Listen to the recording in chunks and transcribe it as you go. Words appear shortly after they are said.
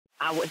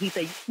He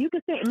said, you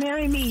could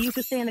marry me. You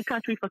could stay in the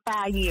country for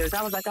 5 years.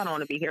 I was like, I don't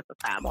want to be here for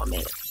 5 more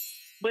minutes.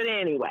 But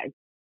anyway,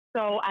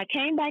 so I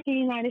came back to the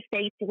United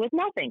States with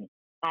nothing.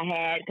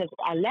 Because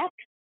I left.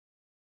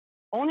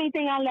 Only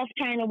thing I left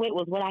China with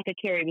was what I could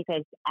carry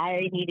because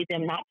I needed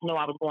them not to know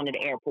I was going to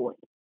the airport.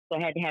 So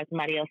I had to have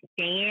somebody else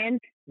scan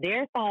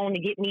their phone to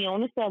get me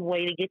on the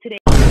subway to get to the.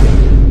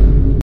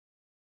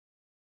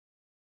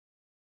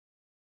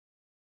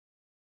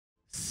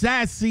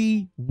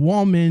 Sassy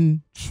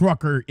Woman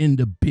Trucker in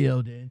the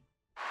building.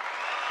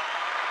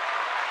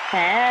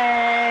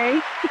 Hey.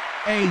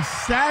 A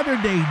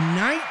Saturday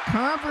night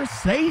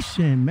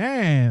conversation,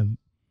 man.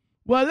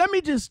 Well, let me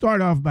just start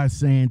off by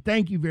saying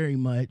thank you very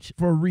much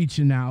for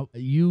reaching out.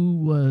 You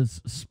was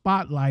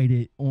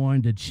spotlighted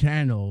on the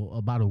channel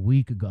about a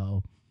week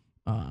ago.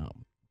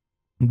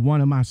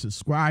 One of my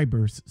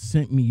subscribers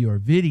sent me your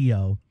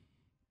video,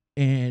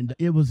 and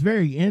it was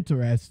very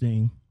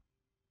interesting,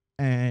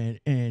 and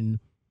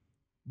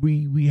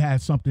we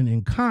had something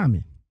in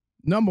common.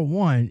 Number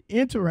one,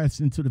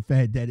 interesting to the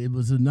fact that it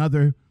was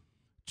another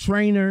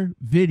trainer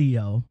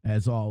video,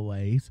 as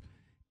always,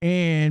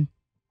 and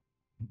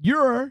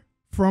you're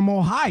from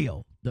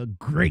Ohio, the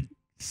great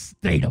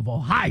state of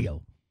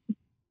Ohio.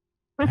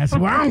 That's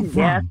where I'm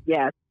from.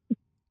 Yes.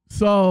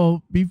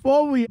 So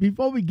before we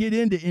get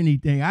into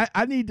anything,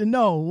 I need to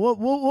know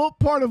what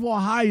part of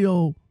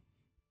Ohio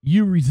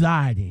you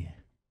reside in.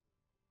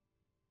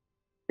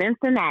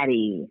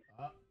 Cincinnati.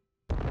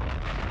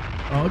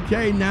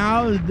 Okay,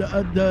 now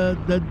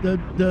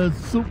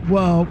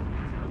well,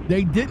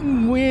 they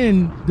didn't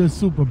win the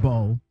Super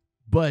Bowl,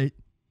 but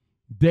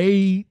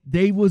they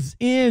was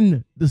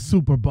in the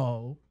Super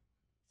Bowl.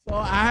 So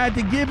I had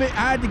to give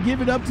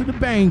it up to the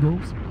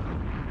Bengals.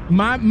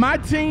 My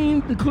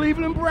team, the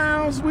Cleveland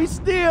Browns, we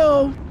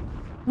still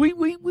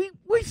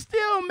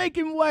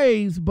making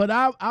waves, but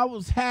I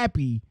was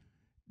happy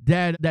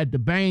that the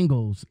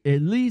Bengals,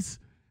 at least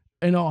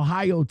an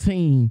Ohio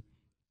team,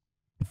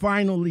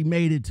 finally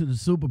made it to the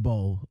Super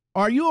Bowl.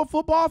 Are you a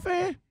football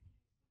fan?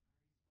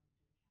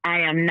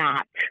 I am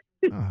not.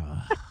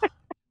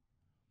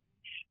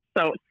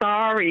 So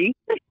sorry.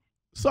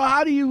 So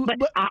how do you?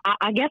 But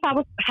I guess I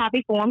was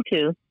happy for him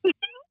too.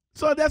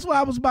 So that's what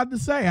I was about to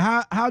say.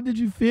 How did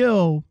you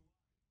feel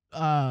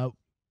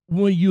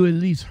when you at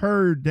least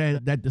heard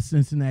that the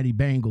Cincinnati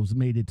Bengals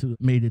made it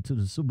to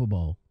the Super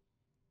Bowl?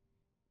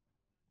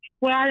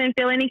 Well, I didn't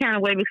feel any kind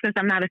of way since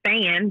I'm not a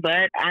fan,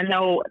 but I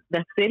know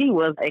the city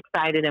was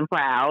excited and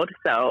proud.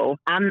 So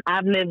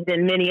I've lived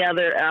in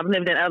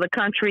other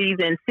countries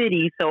and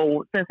cities.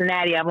 So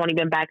Cincinnati, I've only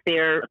been back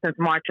there since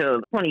March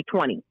of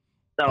 2020.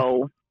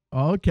 So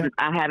okay,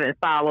 I haven't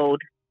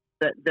followed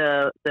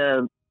the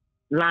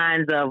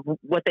lines of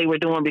what they were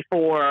doing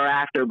before or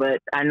after, but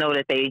I know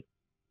that they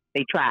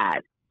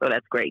tried. So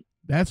that's great.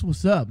 That's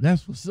what's up.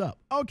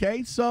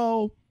 Okay,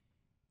 so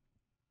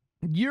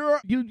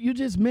you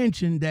just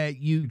mentioned that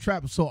you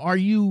travel. So are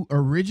you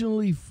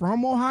originally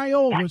from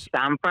Ohio? Yes,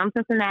 I'm from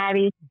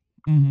Cincinnati.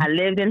 Mm-hmm. I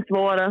lived in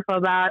Florida for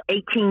about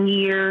 18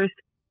 years.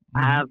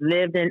 Mm-hmm. I've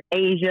lived in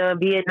Asia,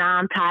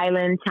 Vietnam,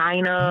 Thailand,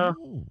 China,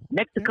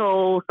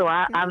 Mexico. So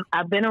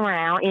I've been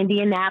around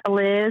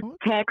Indianapolis,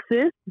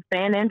 Texas,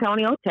 San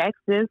Antonio,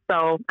 Texas.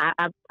 So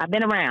I've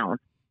been around.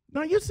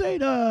 Now you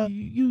said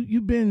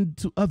you've been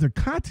to other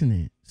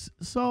continents.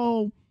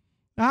 So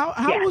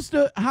how was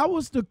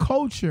the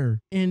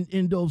culture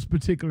in those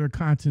particular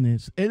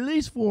continents? At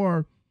least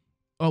for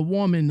a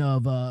woman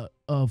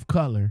of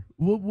color,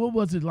 what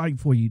was it like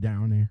for you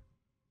down there?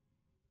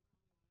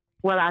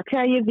 Well, I'll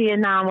tell you,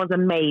 Vietnam was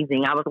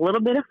amazing. I was a little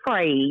bit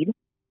afraid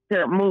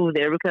to move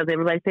there because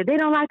everybody said they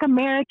don't like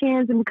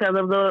Americans and because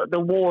of the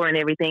war and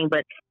everything,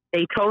 but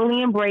they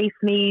totally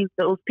embraced me.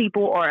 Those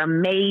people are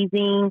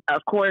amazing.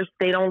 Of course,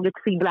 they don't get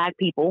to see black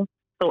people.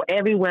 So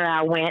everywhere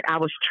I went, I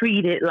was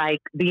treated like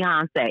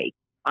Beyonce.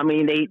 I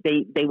mean,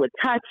 they would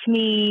touch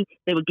me.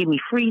 They would give me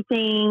free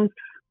things.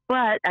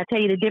 But I tell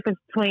you the difference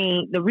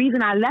between the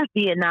reason I left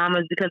Vietnam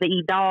is because they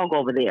eat dog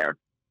over there.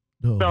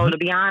 Oh. So to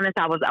be honest,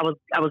 I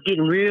was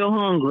getting real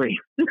hungry.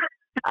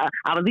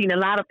 I was eating a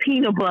lot of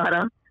peanut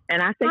butter,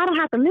 and I said I don't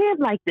have to live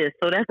like this.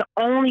 So that's the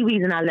only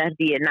reason I left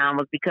Vietnam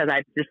was because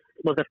I just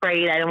was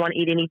afraid I didn't want to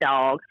eat any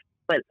dogs.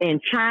 But in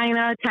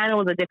China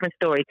was a different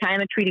story.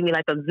 China treated me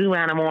like a zoo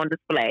animal on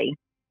display.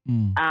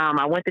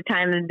 I went to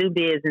China to do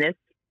business.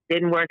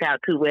 Didn't work out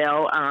too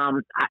well.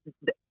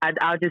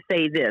 I'll just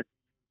say this.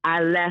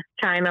 I left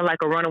China like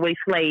a runaway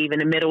slave in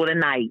the middle of the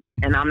night,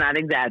 and I'm not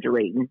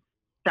exaggerating.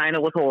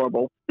 China was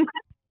horrible.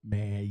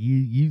 Man,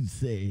 you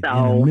said so,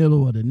 in the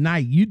middle of the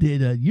night. You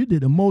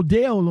did a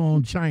model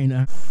on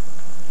China.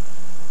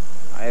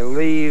 I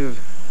leave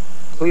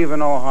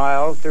Cleveland,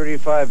 Ohio,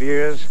 35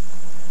 years,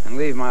 and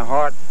leave my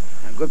heart,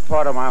 a good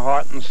part of my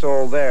heart and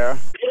soul there.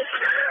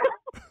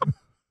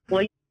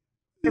 Well,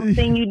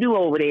 everything you do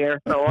over there.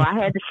 So I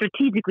had to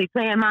strategically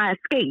plan my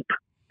escape,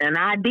 and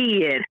I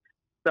did.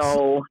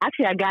 So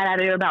actually, I got out of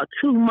there about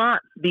 2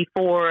 months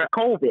before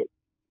COVID.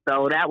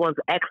 So that was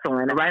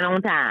excellent, right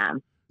on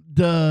time.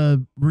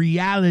 The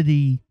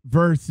reality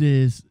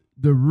versus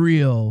the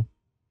real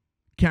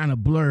kind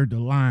of blurred the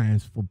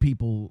lines for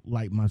people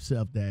like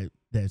myself that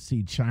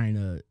see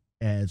China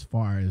as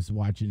far as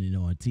watching it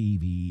on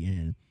TV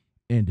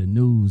and the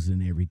news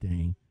and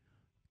everything.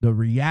 The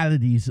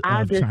realities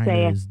of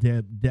China is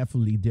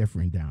definitely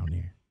different down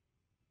there.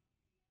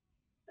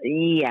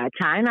 Yeah,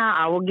 China,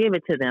 I will give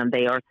it to them.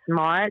 They are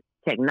smart,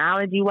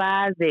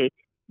 technology-wise.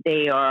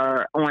 They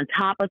are on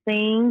top of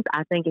things.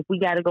 I think if we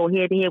got to go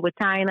head-to-head with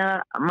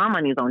China, my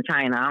money's on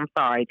China. I'm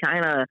sorry.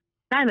 China's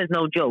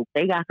no joke.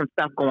 They got some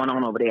stuff going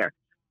on over there.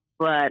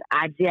 But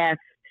I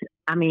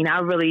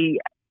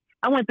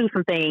went through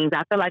some things.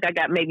 I feel like I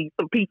got maybe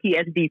some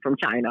PTSD from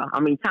China. I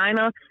mean,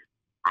 China,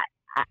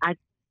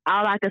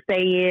 all I could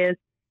say is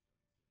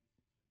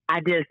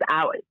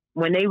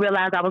when they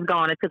realized I was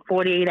gone, it took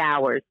 48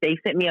 hours. They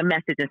sent me a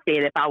message and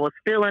said if I was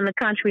still in the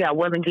country, I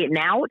wasn't getting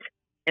out.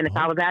 And if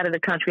I was out of the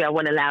country, I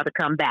wasn't allowed to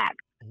come back.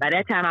 By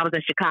that time, I was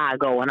in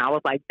Chicago, and I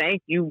was like,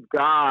 thank you,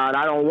 God.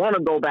 I don't want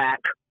to go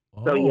back.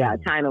 So, yeah,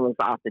 China was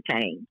off the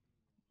chain.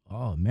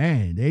 Oh,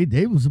 man.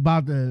 They was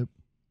about to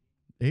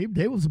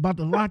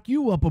lock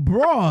you up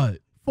abroad.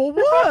 For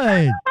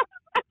what?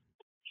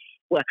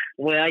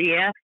 well,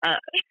 yeah.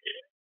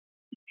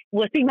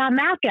 See, my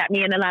mouth got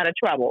me in a lot of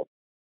trouble.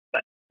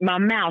 My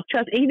mouth,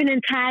 even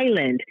in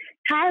Thailand,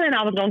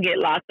 I was going to get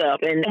locked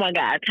up. And, oh, my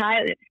God,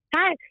 Thailand,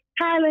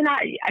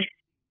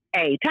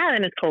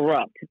 Thailand is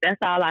corrupt. That's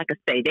all I can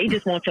say. They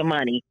just want your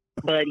money.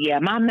 But, yeah,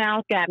 my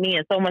mouth got me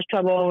in so much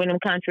trouble over in them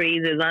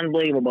countries. It's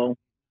unbelievable.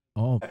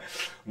 Oh.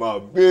 My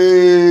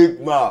big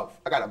mouth.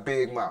 I got a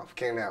big mouth.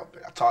 Can't help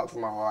it. I talk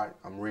from my heart.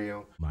 I'm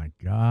real. My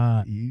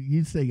God.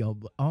 You say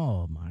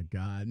oh, my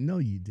God. No,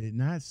 you did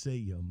not say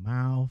your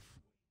mouth.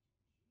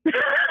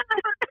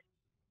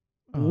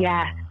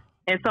 Yeah.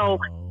 And so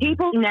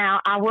people now,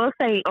 I will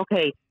say,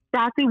 okay,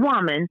 Sassy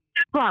Woman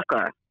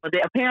Trucker.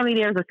 Apparently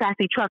there's a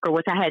Sassy Trucker,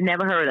 which I had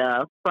never heard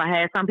of. So I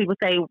had some people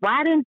say,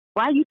 why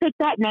you pick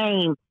that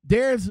name?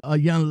 There's a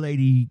young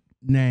lady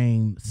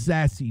named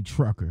Sassy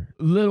Trucker,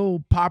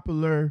 little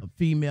popular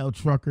female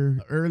trucker.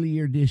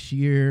 Earlier this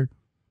year,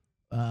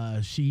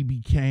 she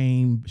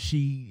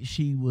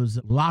was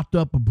locked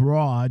up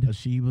abroad.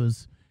 She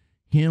was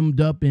hemmed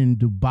up in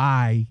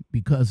Dubai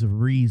because of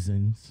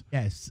reasons.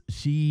 Yes,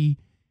 she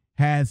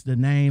has the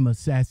name of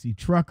Sassy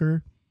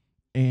Trucker.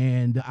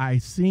 And I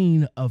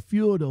seen a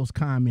few of those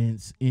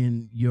comments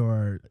in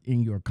your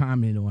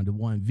comment on the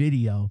one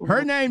video.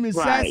 Her name is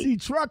Sassy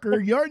Trucker.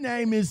 Your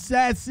name is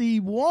Sassy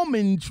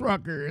Woman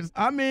Trucker.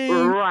 I mean,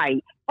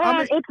 right.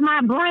 And it's my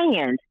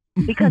brand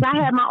because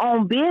I have my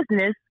own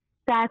business,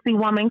 Sassy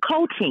Woman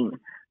Coaching.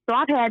 So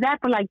I've had that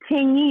for like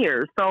 10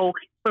 years. So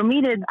for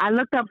me I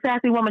looked up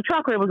Sassy Woman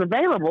Trucker. It was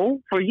available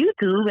for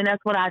YouTube, and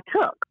that's what I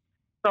took.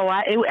 So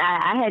I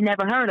had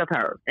never heard of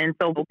her. And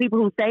so for people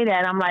who say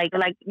that, I'm like,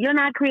 you're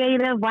not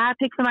creative. Why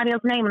pick somebody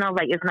else's name? And I was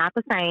like, it's not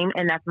the same,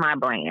 and that's my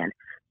brand.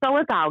 So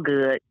it's all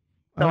good.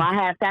 So I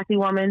have Sassy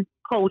Woman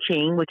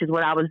Coaching, which is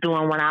what I was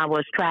doing when I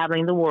was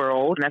traveling the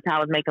world. And that's how I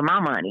was making my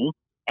money.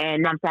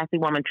 And I'm Sassy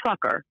Woman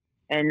Trucker.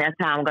 And that's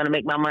how I'm going to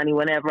make my money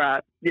whenever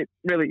I get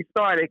really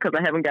started, because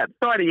I haven't got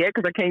started yet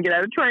because I can't get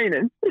out of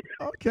training.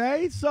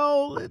 Okay,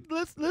 so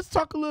let's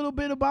talk a little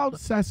bit about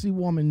Sassy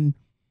Woman,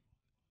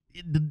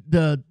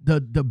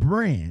 the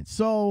brand.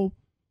 So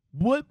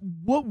what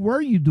were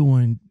you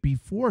doing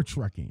before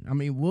trucking? I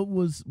mean, what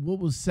was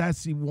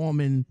Sassy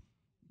Woman,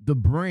 the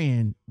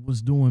brand,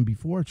 was doing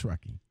before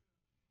trucking?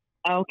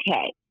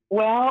 Okay.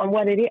 Well,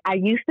 what it is, I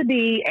used to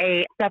be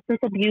a substance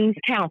abuse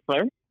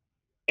counselor,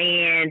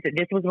 and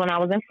this was when I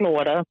was in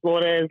Florida.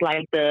 Florida is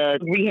like the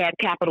rehab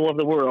capital of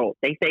the world.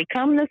 They say,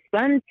 come to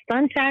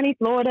sunshiny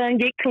Florida and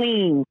get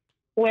clean.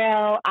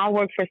 Well, I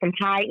worked for some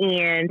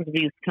high-end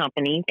abuse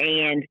companies,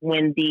 and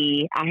when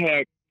I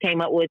had came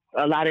up with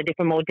a lot of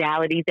different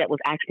modalities that was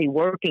actually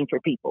working for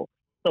people.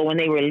 So when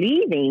they were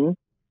leaving,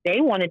 they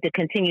wanted to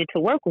continue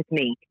to work with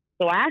me.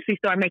 So I actually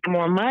started making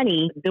more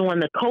money doing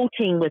the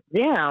coaching with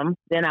them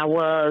than I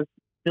was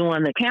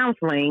doing the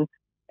counseling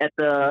at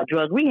the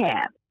drug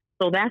rehab.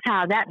 So that's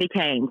how that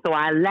became. So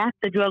I left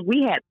the drug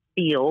rehab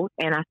field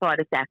and I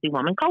started Sassy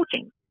Woman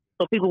Coaching.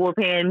 So people were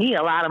paying me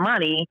a lot of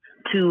money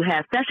to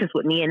have sessions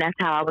with me, and that's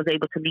how I was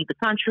able to leave the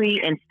country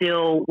and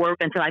still work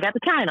until I got to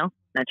China.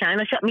 Now,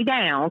 China shut me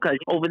down because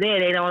over there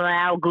they don't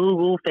allow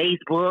Google,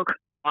 Facebook,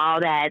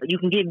 all that. You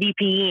can get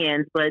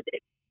VPNs, but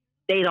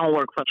they don't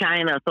work for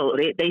China, so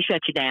they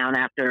shut you down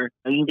after.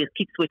 You can just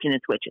keep switching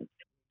and switching.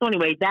 So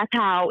anyway, that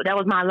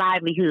was my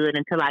livelihood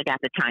until I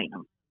got to China.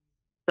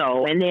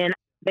 So, and then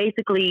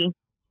basically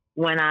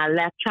when I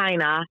left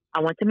China, I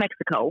went to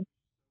Mexico.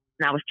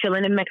 And I was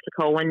chilling in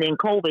Mexico, and then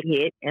COVID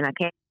hit, and I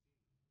came.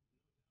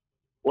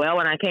 Well,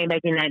 when I came back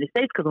to the United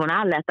States, because when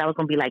I left, I was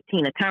going to be like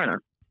Tina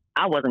Turner.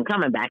 I wasn't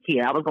coming back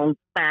here. I was going to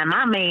find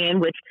my man,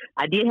 which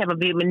I did have a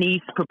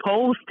Vietnamese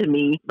propose to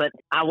me, but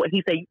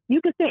he said, you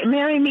can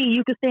marry me.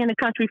 You can stay in the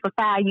country for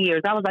 5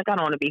 years. I was like, I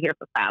don't want to be here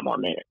for 5 more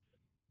minutes.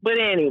 But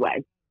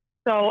anyway,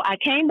 so I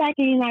came back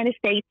to the United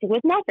States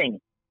with nothing.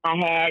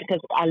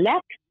 Because I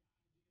left.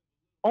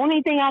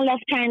 Only thing I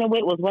left China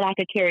with was what I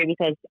could carry,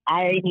 because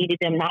I needed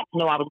them not to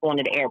know I was going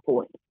to the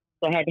airport.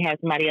 So I had to have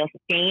somebody else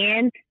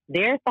scan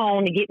their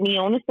phone to get me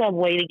on the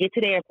subway to get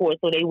to the airport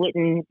so they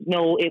wouldn't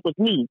know it was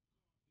me.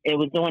 It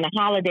was during a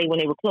holiday when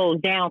they were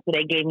closed down, so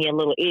they gave me a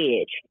little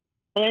edge.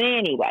 But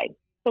anyway,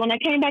 so when I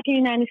came back to the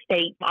United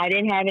States, I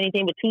didn't have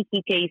anything but 2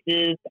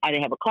 suitcases. I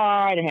didn't have a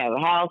car. I didn't have a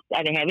house.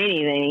 I didn't have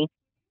anything.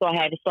 So I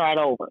had to start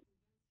over.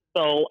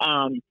 So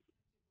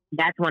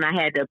that's when I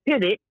had to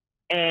pivot,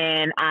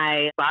 and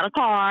I bought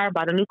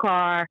a new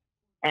car,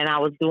 and I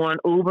was doing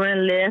Uber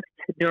and Lyft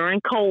during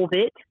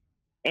COVID.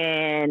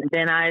 And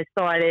then I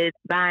started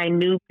buying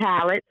new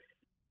pallets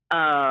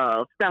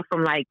of stuff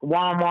from like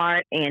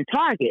Walmart and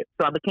Target.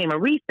 So I became a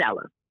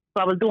reseller.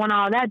 So I was doing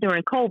all that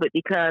during COVID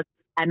because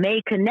I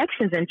made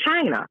connections in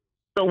China.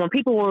 So when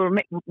people were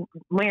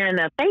wearing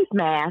a face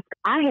mask,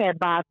 I had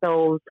bought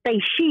those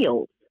face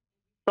shields.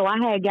 So I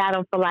had got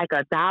them for like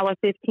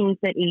 $1.15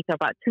 each,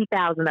 about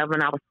 2,000 of them,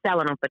 and I was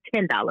selling them for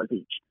 $10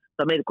 each.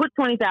 So I made a quick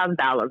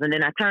 $20,000, and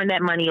then I turned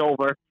that money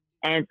over.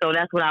 And so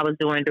that's what I was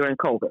doing during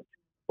COVID.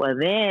 Well,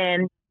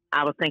 then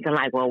I was thinking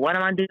like, well, what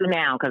am I doing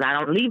now? Because I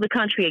don't leave the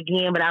country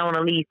again, but I don't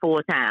want to leave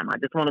full time. I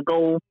just want to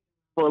go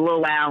for a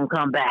little while and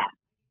come back.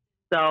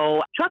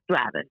 So truck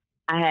driving.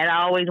 I had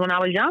always, when I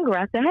was younger,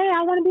 I said, hey,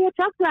 I want to be a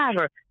truck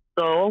driver.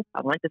 So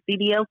I went to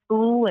CDL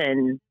school,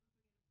 and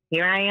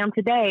here I am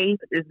today.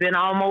 It's been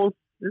about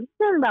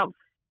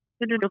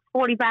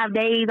 45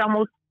 days,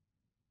 almost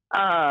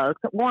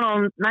going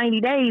on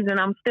 90 days, and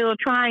I'm still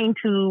trying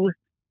to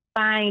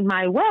find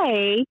my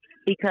way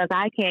because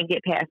I can't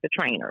get past the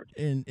trainer.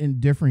 In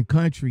different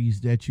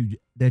countries that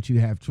you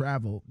have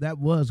traveled, that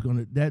was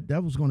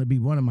gonna be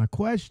one of my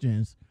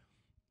questions.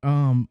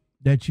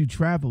 That you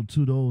traveled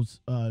to those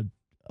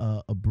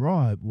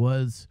abroad,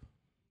 was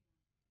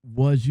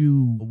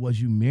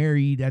you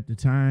married at the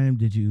time?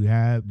 Did you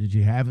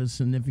have a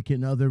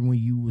significant other when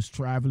you was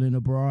traveling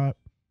abroad?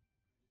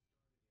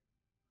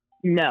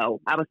 No,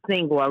 I was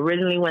single. I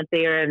originally went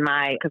there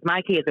because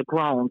my kids are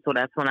grown. So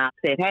that's when I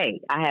said, hey,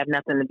 I have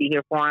nothing to be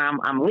here for.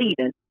 I'm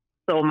leaving.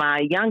 So my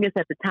youngest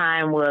at the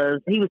time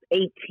he was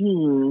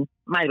 18,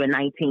 might have been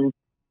 19,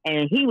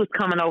 and he was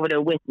coming over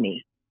there with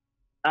me.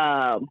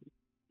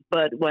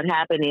 But what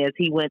happened is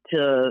he went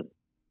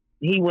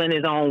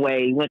his own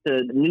way. He went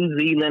to New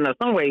Zealand or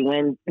somewhere. He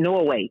went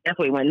Norway. That's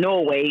where he went,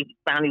 Norway,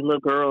 found these little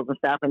girls and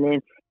stuff. And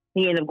then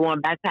he ended up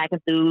going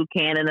backpacking through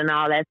Canada and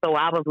all that. So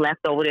I was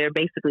left over there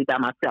basically by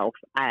myself.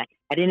 I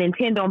didn't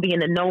intend on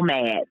being a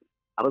nomad.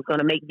 I was going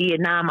to make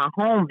Vietnam my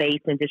home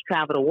base and just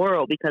travel the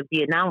world because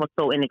Vietnam was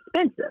so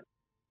inexpensive.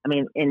 I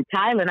mean, in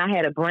Thailand, I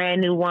had a brand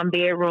new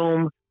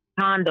 1-bedroom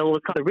condo. It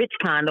was called a rich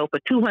condo for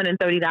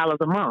 $230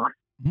 a month.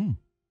 Mm.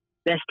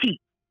 That's cheap.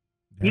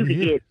 You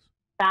could get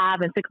 $5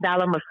 and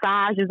 $6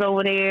 massages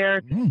over there.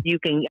 Mm. You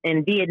can,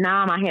 in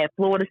Vietnam, I had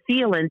floor to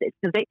ceiling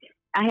because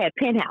I had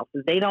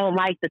penthouses. They don't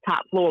like the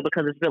top floor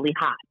because it's really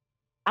hot.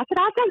 I said,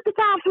 I'll take the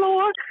top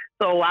floor.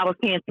 So I was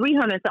paying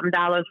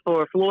 $300-something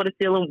for floor to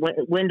ceiling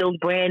windows,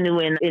 brand new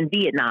in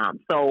Vietnam.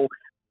 So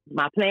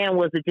my plan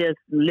was to just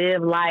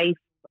live life.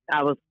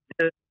 I was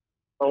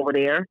over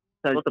there,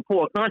 so it was a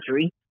poor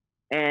country,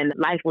 and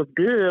life was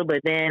good.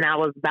 But then I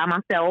was by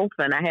myself,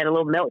 and I had a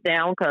little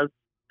meltdown because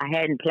I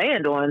hadn't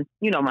planned on,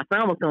 my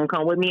son was going to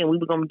come with me, and we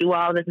were going to do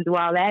all this and do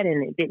all that,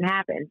 and it didn't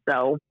happen.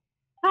 So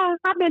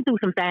I've been through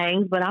some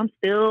things, but I'm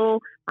still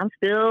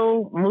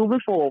moving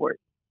forward.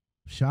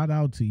 Shout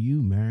out to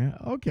you, man.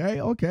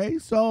 Okay.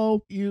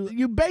 So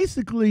you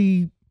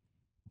basically,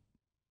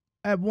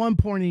 at one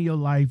point in your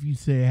life, you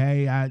said,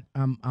 "Hey,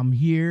 I'm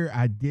here.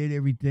 I did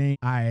everything.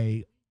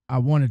 I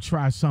want to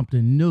try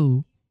something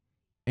new,"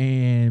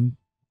 and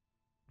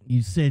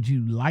you said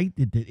you liked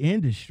the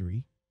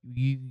industry.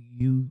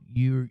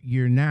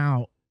 You're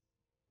now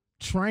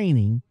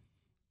training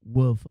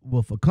with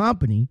a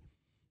company,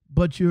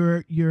 but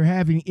you're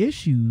having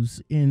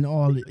issues in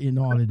all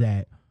of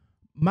that.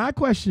 My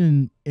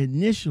question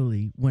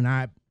initially, when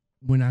I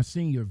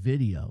seen your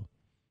video,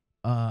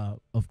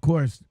 of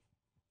course,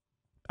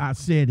 I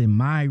said in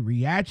my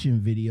reaction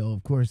video,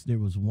 of course, there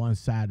was one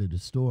side of the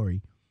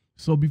story.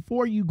 So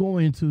before you go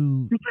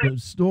into the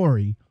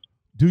story,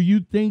 do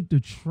you think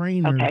the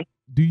trainer? Okay.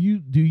 Do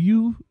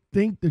you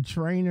think the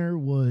trainer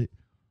would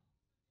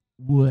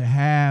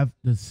have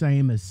the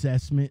same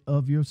assessment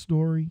of your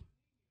story?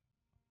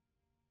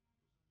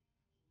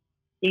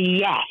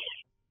 Yes.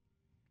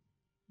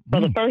 For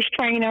the first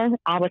trainer,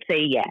 I would say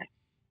yes.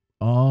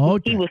 Oh,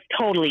 okay. He was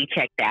totally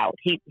checked out.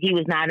 He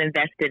was not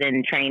invested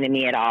in training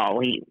me at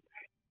all.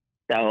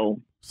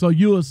 So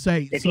you will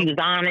say if he was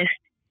honest.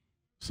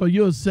 So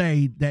you'll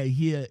say that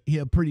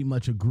he'll pretty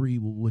much agree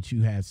with what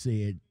you have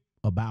said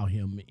about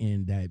him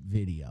in that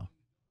video.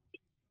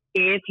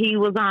 If he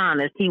was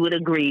honest, he would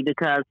agree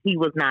because he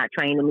was not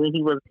training me.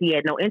 He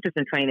had no interest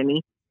in training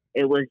me.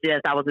 It was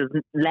just I was his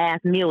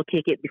last meal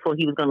ticket before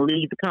he was going to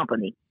leave the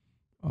company.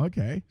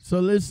 Okay, so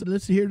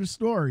let's hear the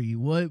story.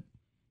 What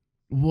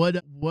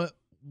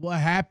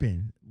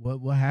happened?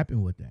 What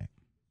happened with that?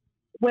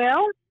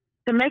 Well,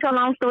 to make a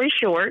long story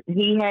short,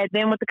 he had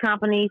been with the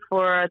company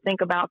for I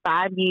think about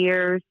 5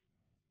 years.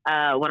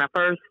 When I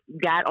first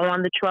got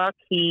on the truck,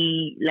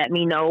 he let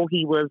me know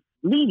he was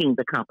leaving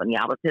the company.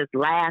 I was his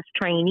last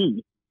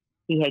trainee.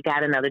 He had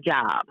got another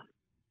job.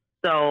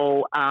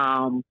 So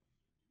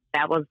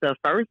that was the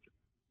first,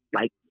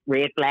 like,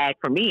 red flag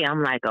for me.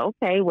 I'm like,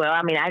 okay, well,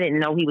 I mean, I didn't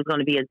know he was going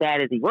to be as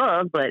bad as he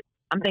was, but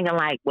I'm thinking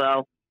like,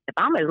 well, if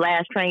I'm his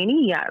last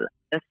trainee,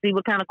 let's see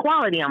what kind of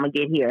quality I'm going to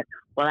get here.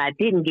 Well, I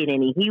didn't get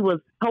any. He was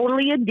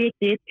totally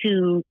addicted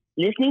to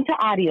listening to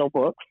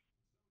audiobooks,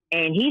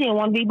 and he didn't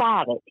want to be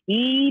bothered.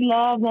 He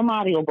loved them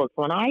audiobooks.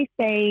 When I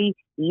say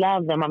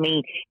love them, I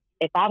mean,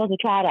 if I was to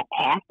try to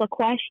ask a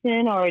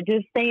question or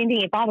just say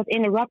anything, if I was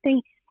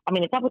interrupting, I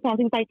mean, a couple of times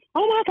he was like,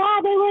 oh, my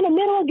God, they were in the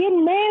middle of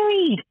getting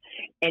married.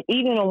 And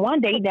even on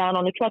one day down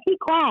on the truck, he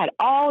cried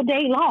all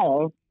day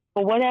long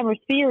for whatever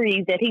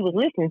series that he was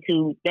listening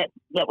to that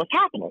was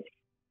happening.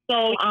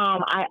 So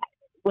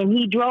when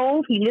he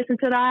drove, he listened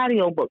to the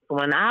audiobooks.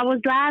 When I was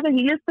driving,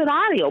 he listened to the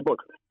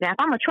audiobooks. Now, if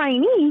I'm a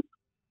trainee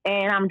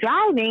and I'm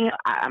driving,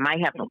 I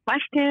might have some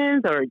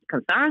questions or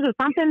concerns or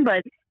something,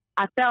 but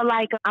I felt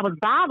like I was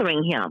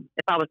bothering him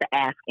if I was to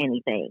ask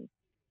anything.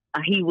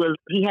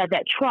 He had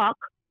that truck,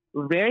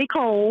 very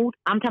cold.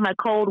 I'm talking about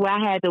cold where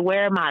I had to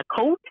wear my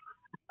coat,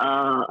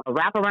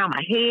 wrap around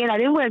my head. I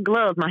didn't wear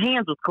gloves. My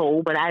hands was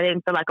cold, but I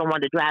didn't feel like I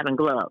wanted to drive in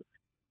gloves.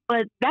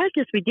 But that's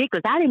just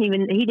ridiculous.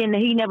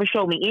 He never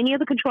showed me any of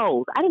the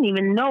controls. I didn't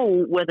even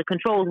know where the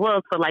controls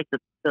was for like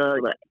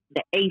the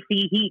AC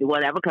heat or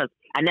whatever, because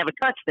I never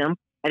touched them.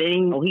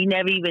 He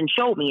never even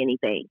showed me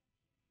anything.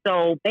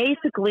 So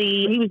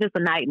basically, he was just a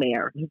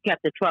nightmare. He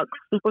kept the truck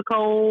super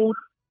cold.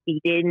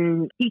 He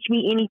didn't teach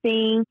me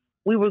anything.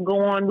 We were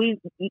going,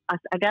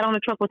 I got on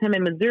the truck with him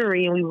in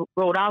Missouri, and we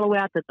rode all the way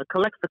out to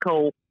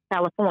Calexico,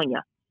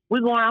 California.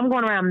 I'm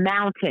going around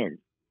mountains,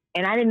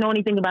 and I didn't know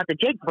anything about the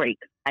Jake brake.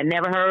 I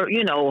never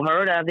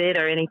heard of it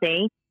or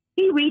anything.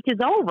 He reaches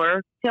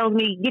over, tells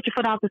me, get your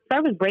foot off the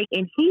service brake,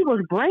 and he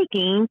was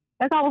braking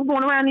as I was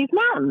going around these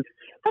mountains.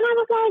 And I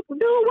was like,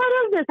 dude,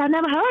 what is this? I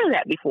never heard of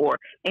that before.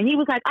 And he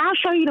was like, I'll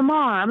show you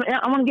tomorrow.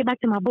 I want to get back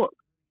to my book.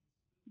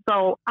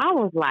 So I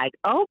was like,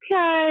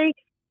 okay.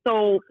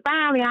 So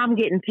finally I'm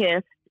getting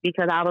pissed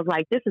because I was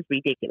like, this is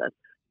ridiculous.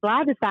 So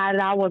I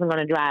decided I wasn't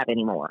going to drive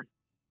anymore.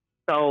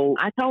 So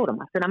I told him,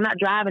 I said, I'm not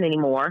driving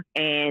anymore.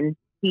 And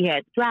he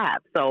had to drive.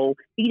 So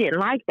he didn't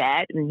like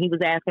that. And he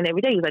was asking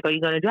every day, he was like, are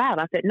you going to drive?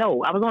 I said,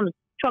 no. I was on the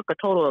truck a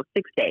total of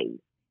 6 days.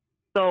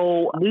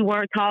 So we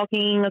weren't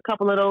talking a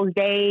couple of those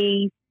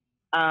days.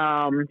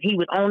 He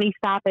would only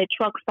stop at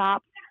truck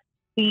stops.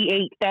 He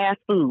ate fast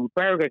food,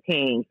 Burger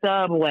King,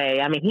 Subway.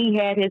 I mean, he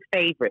had his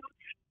favorites,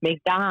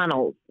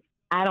 McDonald's.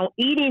 I don't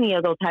eat any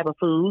of those type of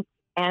foods,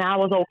 and I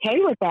was okay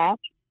with that.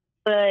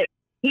 But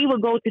he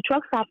would go to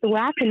truck stops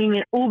where I couldn't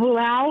even Uber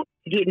out,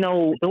 get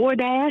no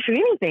DoorDash or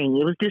anything.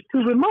 It was just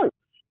too remote.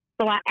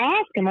 So I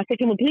asked him, I said,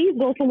 can we please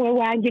go somewhere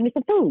where I can get me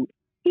some food?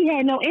 He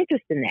had no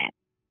interest in that.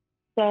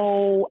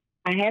 So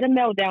I had a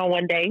meltdown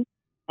one day.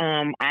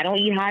 I don't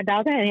eat hot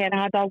dogs. I hadn't had a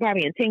hot dog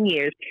probably in 10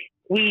 years.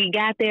 We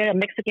got there. A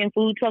Mexican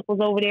food truck was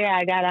over there.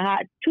 I got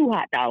 2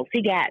 hot dogs.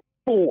 He got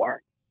 4.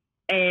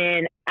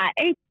 And I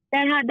ate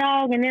that hot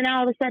dog, and then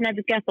all of a sudden I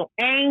just got so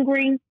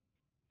angry.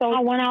 So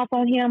I went off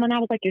on him, and I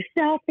was like, you're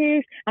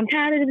selfish. I'm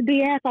tired of this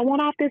BS. I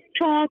want off this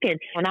truck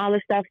and all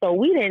this stuff. So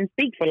we didn't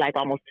speak for like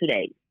almost 2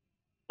 days.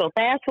 So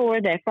fast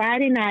forward that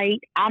Friday night,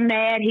 I'm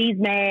mad. He's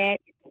mad.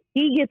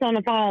 He gets on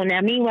the phone.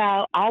 Now,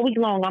 meanwhile, all week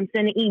long, I'm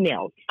sending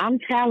emails. I'm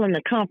telling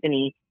the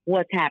company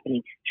what's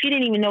happening. She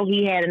didn't even know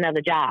he had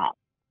another job.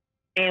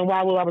 And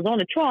while I was on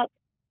the truck,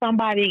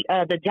 somebody,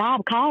 the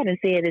job called and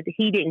said that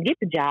he didn't get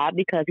the job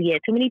because he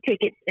had too many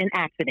tickets and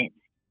accidents.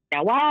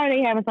 Now, why are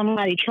they having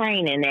somebody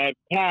training that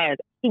has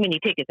too many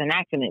tickets and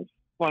accidents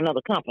for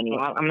another company?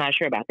 I'm not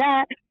sure about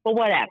that, but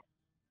whatever.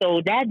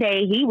 So that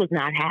day, he was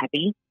not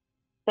happy.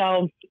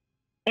 So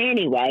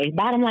anyway,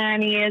 bottom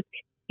line is,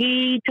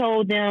 he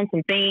told them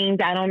some things.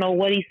 I don't know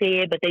what he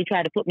said, but they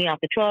tried to put me off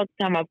the truck,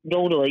 come up,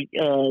 go to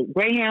a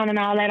Greyhound and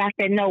all that. I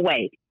said, no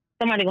way.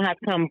 Somebody going to have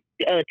to come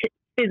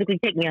physically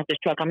take me off this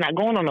truck. I'm not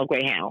going on no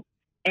Greyhound.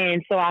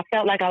 And so I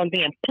felt like I was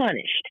being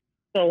punished.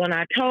 So when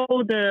I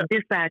told the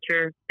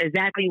dispatcher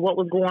exactly what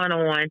was going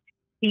on,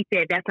 he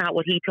said, that's not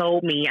what he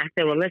told me. I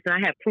said, well, listen, I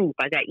have proof.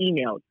 I got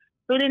emails.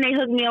 So then they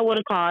hooked me up with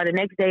a car. The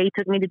next day, he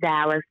took me to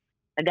Dallas.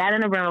 I got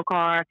in a rental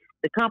car.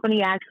 The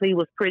company actually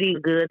was pretty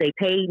good. They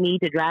paid me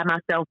to drive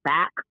myself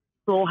back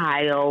to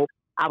Ohio.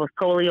 I was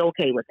totally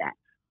okay with that.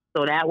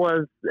 So that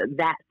was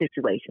that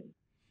situation.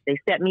 They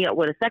set me up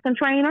with a second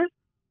trainer.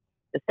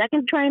 The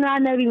second trainer, I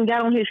never even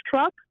got on his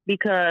truck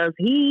because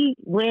he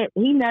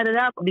nutted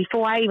up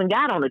before I even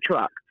got on the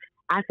truck.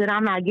 I said,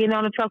 I'm not getting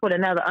on the truck with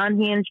another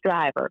unhinged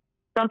driver.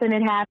 Something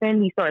had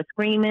happened. He started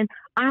screaming,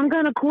 I'm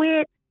going to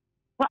quit.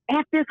 Well,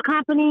 F this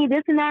company,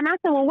 this and that. And I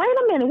said, well, wait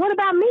a minute. What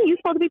about me? You're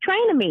supposed to be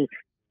training me.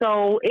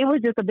 So it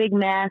was just a big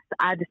mess.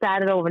 I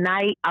decided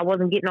overnight I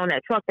wasn't getting on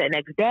that truck that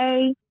next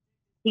day.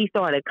 He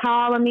started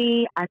calling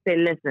me. I said,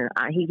 listen,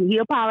 he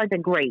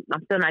apologized. Great.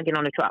 I'm still not getting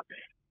on the truck.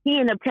 He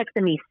ended up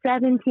texting me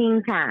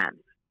 17 times.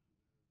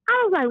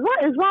 I was like,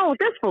 what is wrong with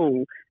this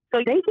fool?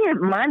 So they give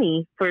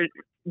money for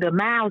the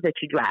miles that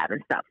you drive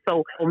and stuff.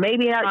 So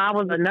maybe I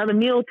was another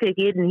meal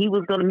ticket and he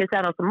was going to miss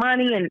out on some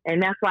money,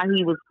 and that's why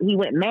he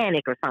went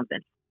manic or something.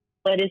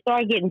 But it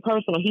started getting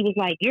personal. He was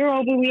like, "You're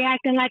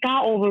overreacting like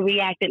I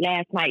overreacted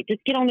last night.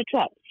 Just get on the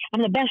truck.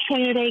 I'm the best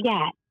trainer they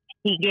got."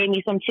 He gave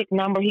me some chick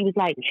number. He was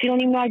like, "She don't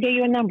even know I gave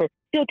you a number.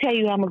 She'll tell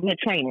you I'm a good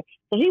trainer."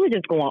 So he was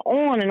just going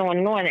on and on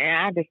and on. And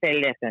I just said,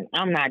 "Listen,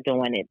 I'm not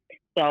doing it."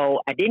 So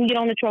I didn't get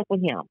on the truck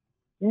with him.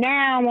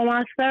 Now I'm on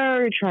my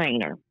third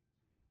trainer.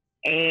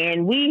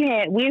 And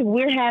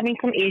we're having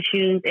some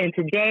issues. And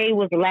today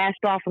was the last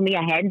straw for me.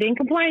 I hadn't been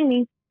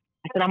complaining.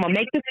 I said, "I'm going to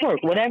make this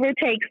work, whatever it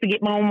takes to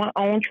get my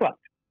own truck."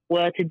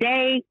 Well,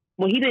 today,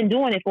 he's been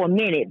doing it for a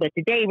minute, but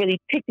today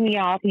really ticked me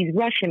off. He's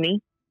rushing me.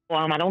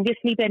 I don't get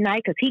sleep at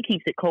night because he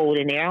keeps it cold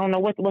in there. I don't know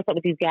what's up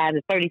with these guys.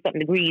 It's 30-something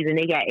degrees, and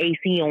they got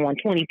AC on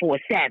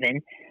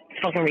 24/7. It's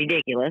fucking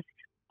ridiculous.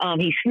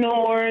 He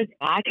snores.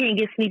 I can't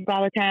get sleep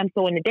all the time.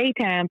 So in the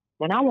daytime,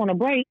 when I want a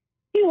break,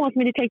 he wants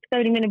me to take the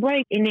 30-minute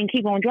break and then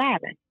keep on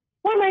driving.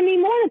 Why do I need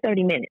more than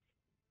 30 minutes?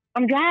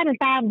 I'm driving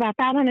about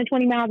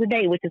 520 miles a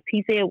day, which is,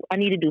 he said I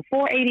need to do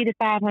 480 to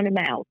 500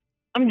 miles.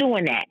 I'm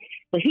doing that.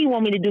 But he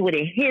want me to do it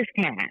in his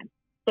time.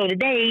 So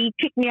today he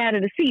kicked me out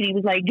of the seat. He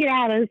was like, "Get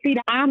out of the seat.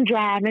 I'm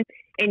driving."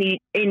 And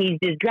he's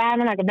just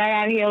driving like a bat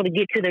out of hell to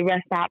get to the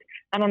rest stop.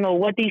 I don't know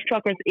what these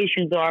truckers'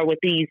 issues are with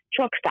these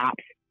truck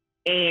stops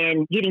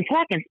and getting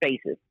parking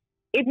spaces.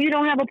 If you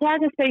don't have a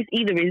parking space,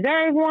 either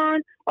reserve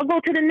one or go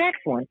to the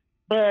next one.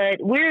 But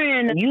we're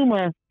in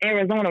Yuma,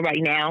 Arizona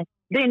right now.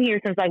 Been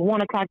here since like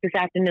 1 o'clock this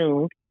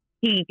afternoon.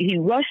 He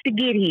rushed to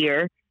get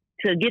here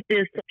to get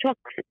this truck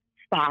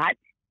spot.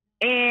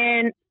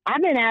 And I've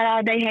been out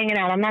all day hanging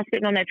out. I'm not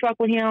sitting on that truck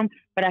with him,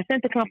 but I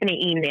sent the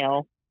company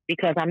email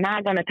because I'm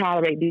not going to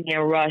tolerate being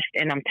rushed,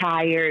 and I'm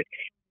tired.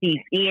 He's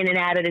in and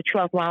out of the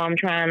truck while I'm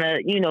trying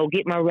to,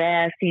 get my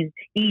rest. He's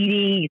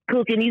eating, he's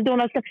cooking, he's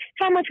doing all stuff.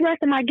 How much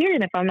rest am I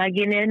getting if I'm not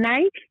getting it at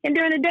night? And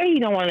during the day,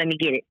 he don't want to let me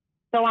get it.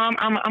 So I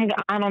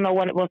don't know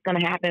what's going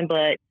to happen,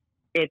 but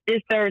if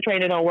this third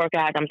trainer don't work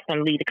out, I'm just going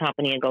to leave the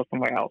company and go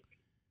somewhere else.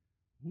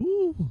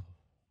 Ooh.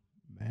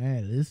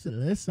 Man,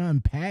 let's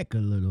unpack a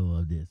little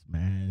of this,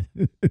 man.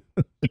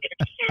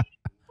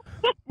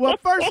 Well,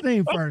 first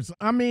thing first.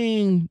 I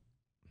mean,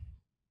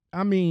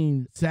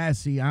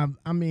 Sassy. I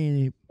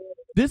mean,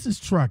 this is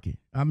trucking.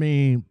 I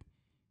mean,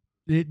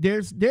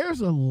 there's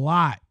a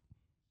lot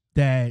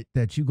that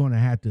you're gonna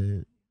have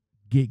to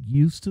get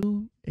used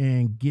to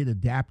and get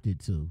adapted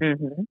to.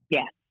 Mm-hmm.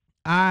 Yeah.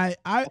 I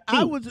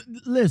was,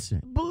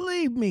 listen.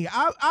 Believe me,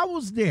 I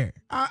was there.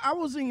 I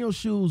was in your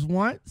shoes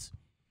once.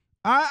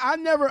 I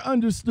never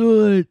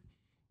understood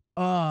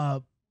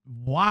why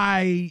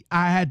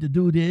I had to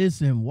do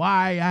this and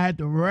why I had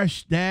to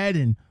rush that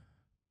and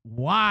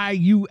why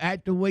you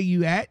act the way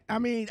you act. I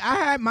mean, I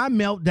had my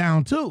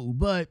meltdown too,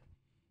 but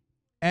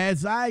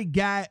as I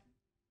got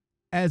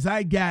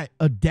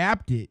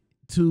adapted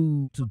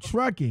to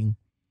trucking,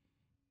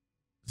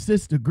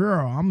 sister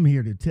girl, I'm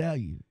here to tell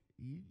you,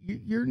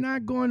 you're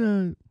not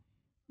gonna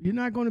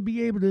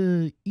be able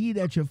to eat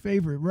at your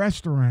favorite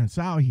restaurants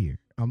out here.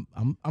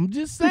 I'm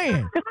just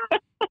saying.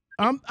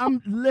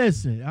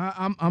 Listen.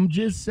 I'm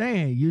just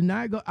saying. You're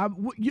not going.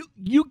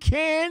 You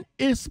can.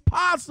 It's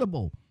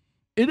possible.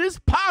 It is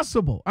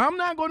possible. I'm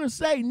not going to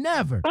say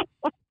never.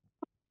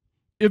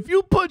 If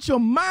you put your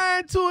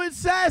mind to it,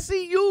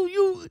 Sassy,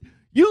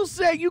 you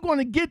say you're going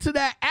to get to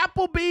that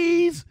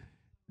Applebee's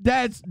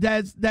that's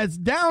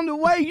down the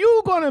way.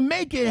 You're going to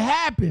make it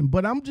happen.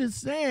 But I'm just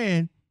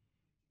saying.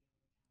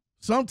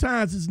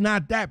 Sometimes it's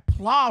not that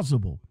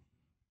plausible.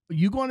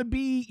 You're gonna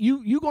be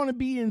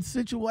in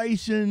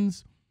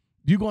situations.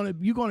 You're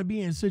gonna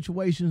be in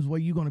situations where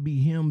you're gonna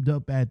be hemmed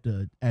up at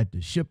the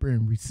shipper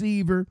and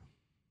receiver,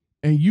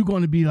 and you're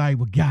gonna be like,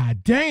 "Well,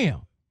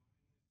 goddamn,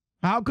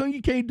 how come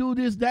you can't do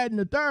this, that, and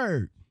the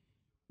third?"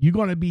 You're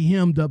gonna be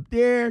hemmed up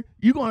there.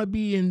 You're gonna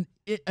be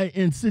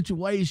in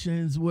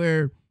situations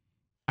where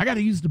I got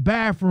to use the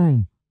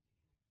bathroom,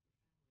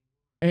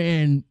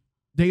 and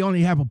they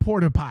only have a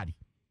porta potty.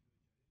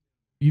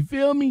 You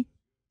feel me?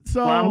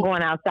 So I'm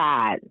going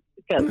outside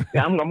because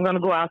I'm going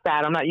to go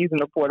outside. I'm not using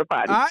the porta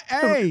potty.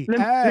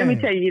 Let me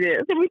tell you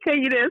this.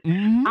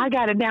 Mm-hmm. I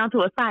got it down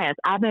to a science.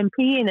 I've been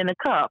peeing in a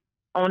cup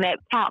on that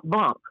top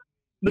bunk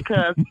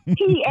because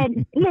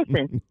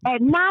listen,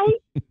 at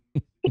night,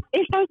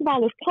 first of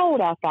all, it's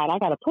cold outside. I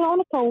got to put on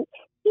a coat.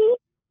 He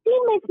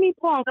makes me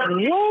park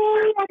way.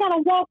 I got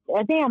to walk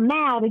a damn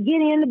mile to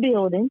get in the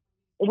building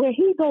where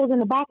he goes in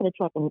the back of the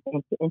truck and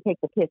takes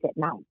a piss at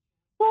night.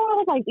 So I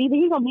was like, either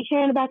he's going to be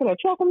sharing the back of that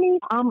truck with me,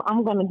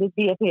 I'm going to just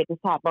be up here at this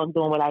top bunk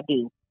doing what I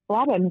do. So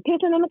I've been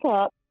pissing in the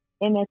cup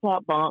in that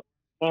top bunk,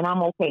 and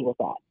I'm okay with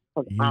that.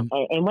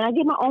 And when I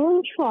get my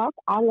own truck,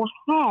 I will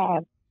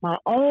have my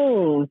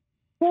own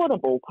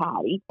portable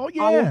potty. Oh,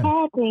 yeah. I will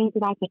have things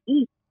that I can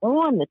eat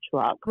on the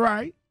truck.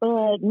 Right.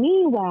 But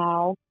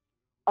meanwhile,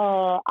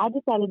 I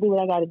just got to do what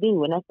I got to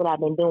do, and that's what I've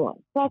been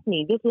doing. Trust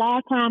me, this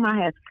last time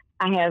I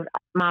have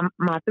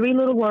my 3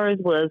 little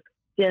words was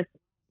just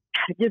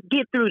just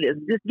get through this.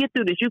 Just get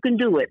through this. You can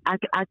do it. I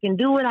can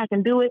do it. I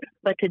can do it.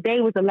 But today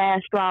was the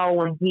last straw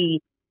when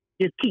he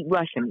just keep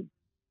rushing me.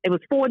 It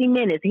was 40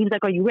 minutes. He was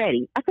like, are you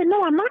ready? I said,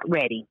 no, I'm not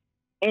ready.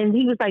 And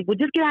he was like, well,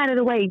 just get out of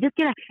the way. Just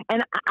get out.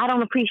 And I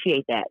don't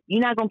appreciate that.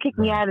 You're not going to kick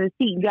me out of the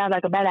seat and drive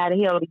like a bat out of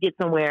hell to get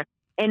somewhere.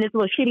 And this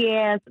little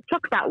shitty-ass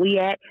truck stop we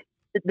at,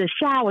 the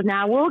showers.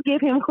 Now, I will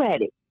give him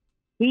credit.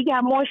 He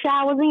got more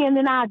showers in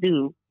than I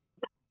do.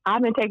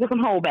 I've been taking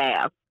some whole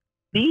baths.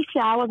 These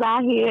showers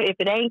out here, if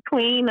it ain't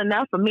clean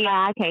enough for me,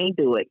 I can't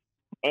do it.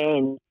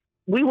 And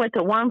we went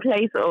to one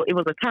place, it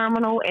was a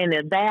terminal, and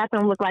the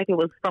bathroom looked like it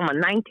was from a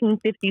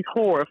 1950s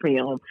horror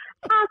film.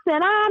 I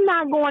said, I'm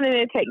not going in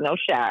there and take no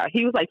shower.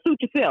 He was like, suit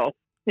yourself.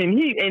 And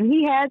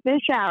he has been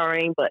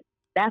showering, but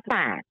that's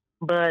fine.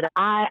 But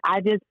I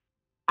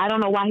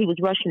don't know why he was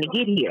rushing to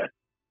get here.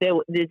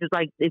 It's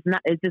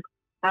just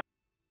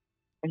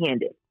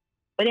apprehended.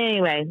 But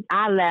anyway,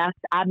 I left.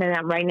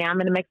 Right now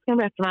I'm in a Mexican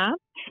restaurant.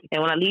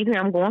 And when I leave here,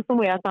 I'm going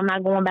somewhere else. I'm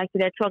not going back to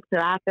that truck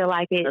till I feel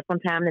like it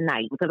sometime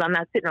tonight, because I'm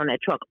not sitting on that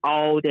truck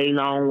all day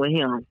long with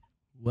him.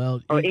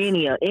 Well, or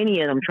any of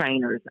them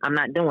trainers. I'm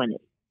not doing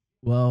it.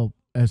 Well,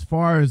 as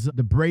far as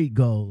the break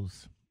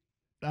goes,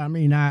 I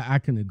mean, I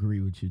can agree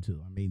with you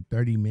too. I mean,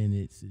 30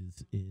 minutes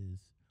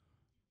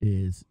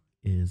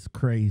is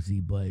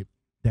crazy, but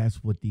that's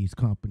what these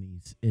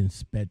companies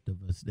expect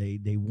of us.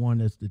 They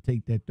want us to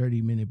take that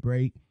 30-minute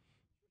break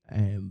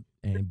and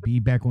be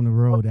back on the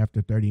road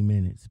after 30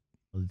 minutes.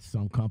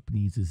 Some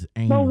companies is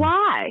angry. But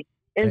why?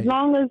 As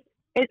long as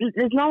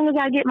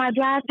I get my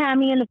drive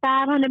time in the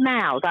 500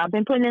 miles, I've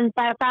been putting in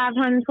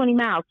 520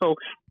 miles, so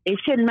it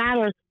shouldn't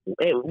matter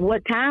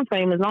what time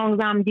frame, as long as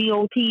I'm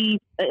DOT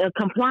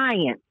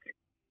compliant.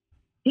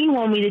 He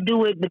want me to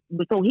do it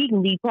so he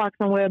can be parked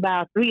somewhere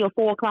about 3 or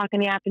 4 o'clock in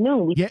the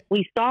afternoon. I've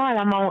been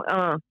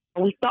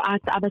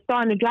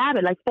starting to drive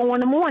at like 4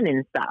 in the morning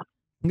and stuff.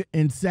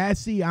 And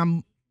Sassy,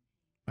 I'm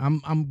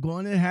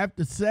going to have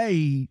to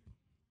say,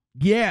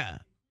 the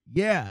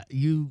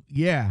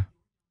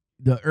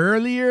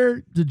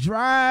earlier the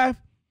drive,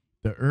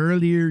 the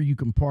earlier you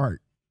can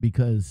park,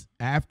 because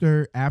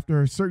after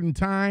a certain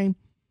time,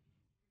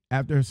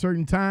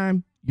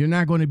 you're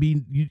not going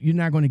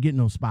to get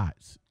no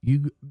spots.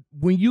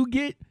 When you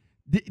get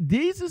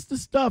this is the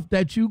stuff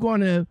that you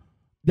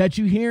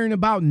hearing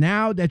about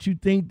now that you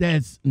think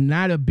that's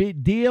not a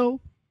big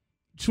deal.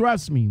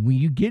 Trust me, when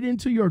you get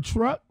into your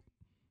truck,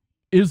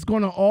 it's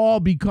going to all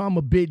become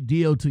a big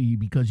deal to you,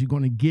 because you're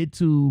going to get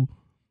to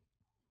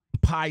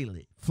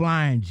Pilot,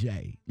 Flying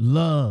J,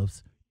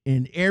 Loves,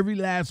 and every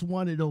last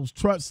one of those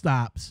truck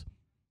stops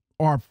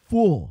are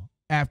full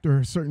after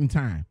a certain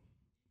time.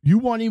 You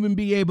won't even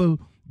be able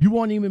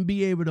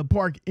to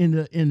park in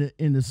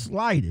the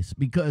slightest,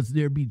 because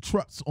there'll be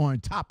trucks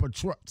on top of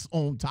trucks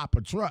on top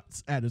of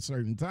trucks at a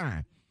certain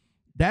time.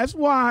 That's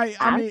why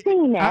I've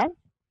seen that.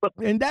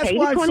 And that's pay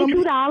why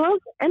 $22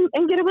 and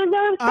get a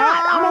reserved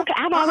spot. I'm okay.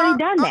 I've already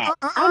done that.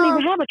 I don't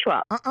even have a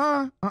truck.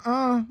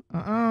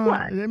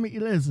 What? Let me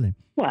listen.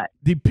 What?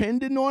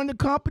 Depending on the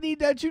company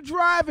that you're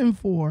driving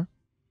for.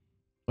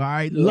 All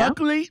right. Yeah.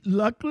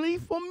 Luckily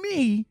for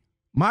me,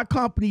 my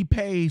company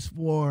pays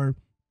for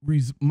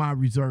my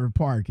reserved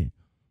parking.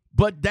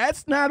 But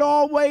that's not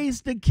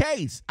always the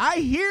case. I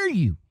hear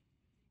you.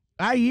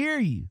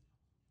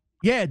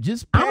 Yeah,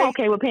 just pay. I'm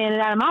okay with paying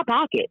it out of my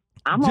pocket.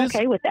 I'm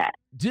okay with that.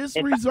 Just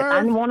if reserve.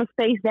 I don't want a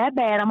space that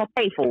bad, I'm gonna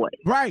pay for it.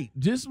 Right.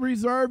 Just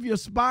reserve your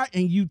spot,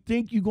 and you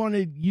think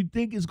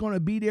it's gonna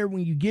be there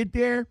when you get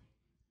there.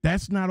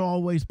 That's not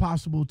always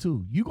possible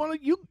too. You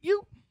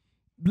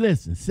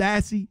listen,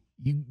 Sassy.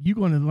 You're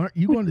gonna learn.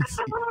 You're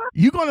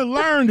gonna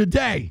learn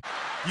today.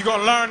 You're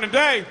gonna learn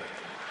today.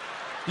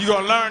 You're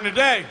gonna learn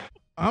today.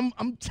 I'm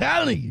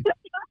telling you.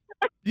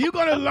 You're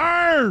gonna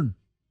learn.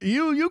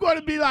 You're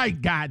gonna be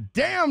like, God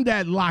damn,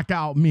 that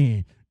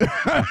Lockoutmen.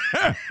 I'm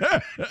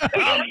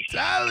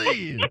telling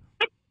you.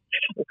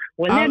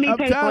 Well, let me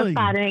pay for a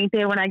spot that ain't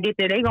there when I get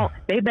there. They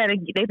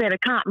better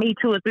comp me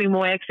 2 or 3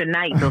 more extra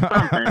nights or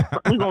something.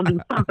 We gonna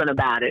do something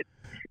about it.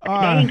 They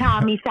ain't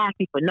calling me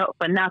Sassy for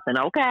nothing,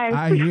 okay?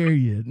 I hear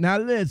you. Now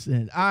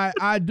listen,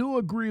 I do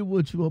agree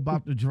with you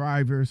about the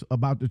drivers,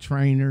 about the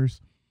trainers.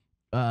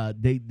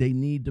 They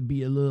need to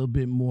be a little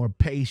bit more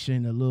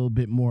patient, a little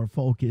bit more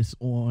focused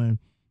on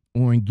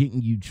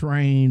getting you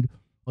trained.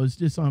 It's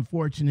just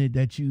unfortunate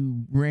that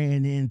you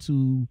ran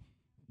into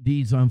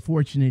these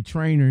unfortunate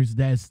trainers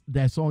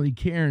that's only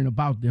caring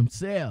about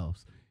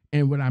themselves.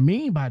 And what I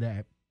mean by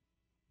that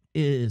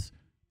is,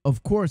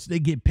 of course, they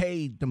get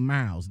paid the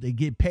miles. They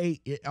get paid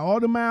all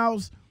the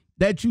miles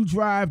that you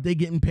drive, they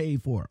getting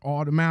paid for.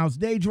 All the miles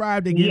they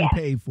drive, they getting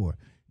paid for.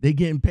 They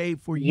getting paid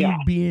for you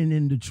being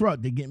in the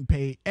truck. They getting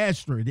paid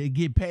extra. They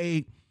get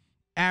paid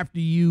after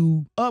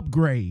you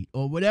upgrade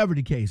or whatever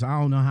the case. I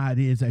don't know how it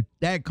is at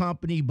that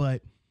company,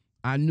 but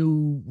I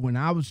knew when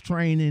I was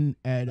training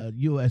at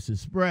U.S.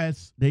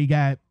 Express,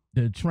 the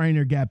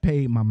trainer got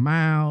paid my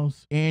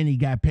miles, and he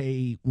got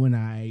paid when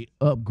I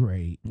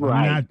upgrade.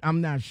 Right.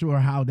 I'm not sure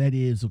how that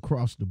is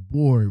across the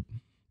board,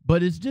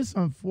 but it's just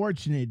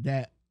unfortunate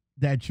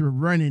that you're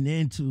running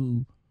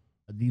into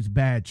these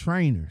bad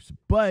trainers.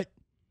 But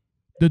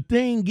the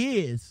thing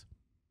is,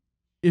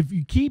 if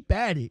you keep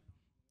at it,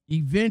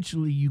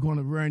 eventually you're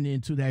gonna run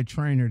into that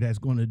trainer that's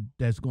gonna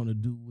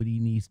do what he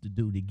needs to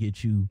do to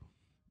get you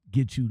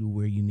to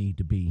where you need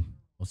to be.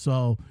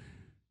 So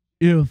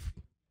if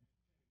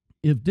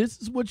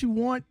this is what you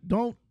want,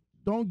 don't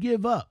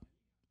give up.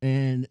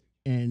 And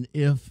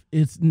if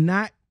it's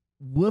not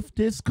with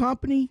this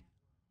company,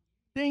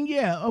 then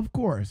yeah, of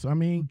course. I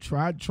mean,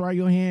 try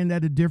your hand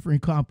at a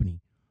different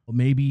company. Or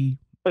maybe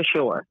For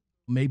sure.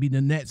 maybe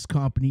the next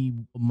company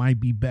might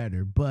be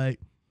better. But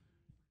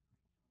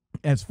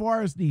as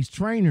far as these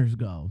trainers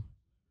go,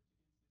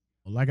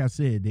 like I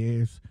said,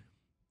 there's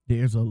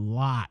a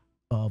lot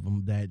of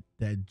them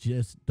that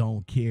just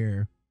don't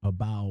care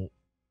about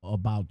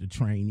the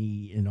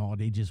trainee, and all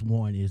they just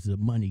want is a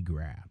money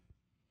grab.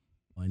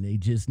 And they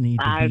just need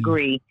to I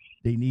agree.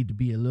 They need to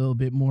be a little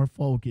bit more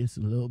focused,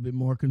 a little bit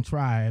more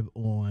contrived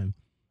on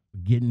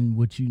getting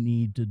what you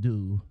need to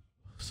do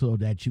so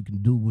that you can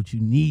do what you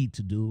need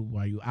to do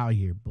while you're out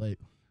here. But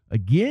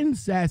again,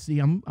 Sassy,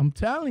 I'm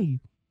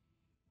telling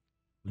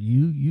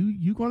you,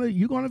 you're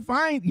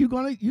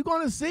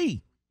gonna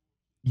see.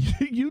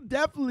 You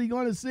definitely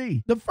gonna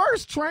see. The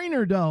first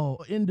trainer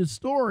though in the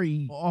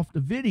story off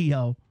the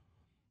video,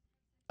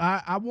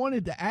 I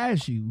wanted to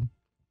ask you.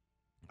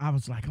 I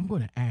was like, I'm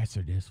gonna ask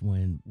her this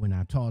when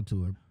I talked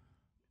to her.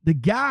 The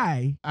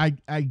guy,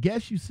 I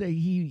guess you say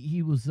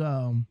he was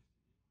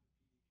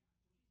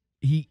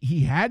he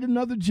had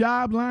another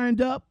job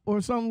lined up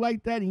or something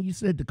like that, and you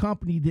said the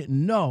company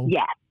didn't know.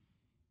 Yeah.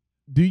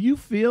 Do you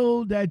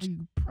feel that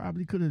you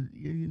probably could have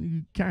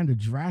you kind of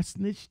dry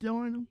snitched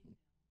on him?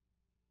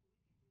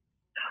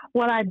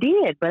 Well, I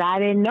did, but I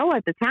didn't know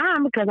at the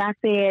time because I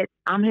said,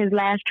 I'm his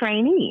last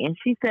trainee. And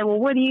she said, well,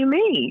 what do you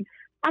mean?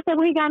 I said,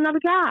 well, he got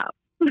another job.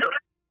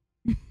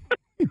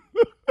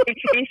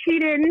 And she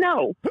didn't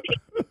know.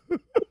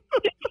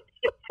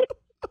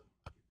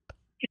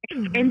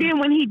 And then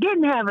when he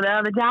didn't have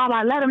another job,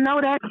 I let him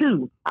know that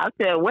too. I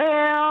said,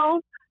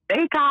 well,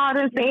 they called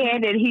and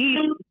said that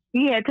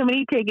he had too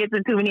many tickets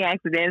and too many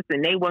accidents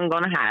and they wasn't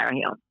going to hire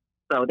him.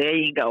 So there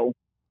you go.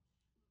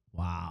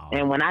 Wow.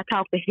 And when I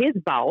talked to his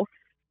boss,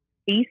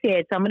 he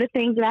said some of the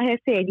things that I had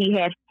said he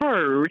had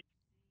heard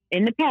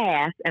in the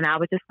past, and I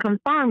was just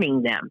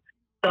confirming them.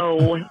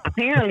 So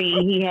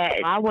apparently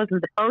I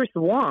wasn't the first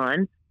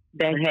one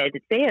that had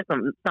said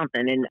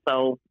something. And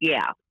so,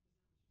 yeah,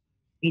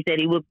 he said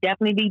he would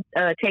definitely be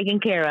taken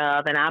care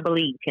of, and I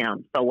believed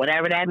him. So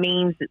whatever that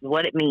means is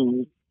what it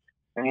means.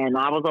 And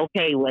I was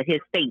okay with his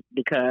fate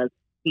because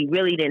he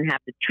really didn't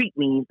have to treat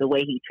me the way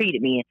he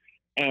treated me.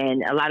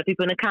 And a lot of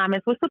people in the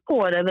comments were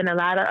supportive, and a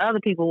lot of other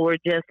people were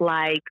just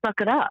like,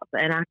 suck it up.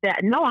 And I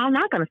said, no, I'm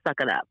not going to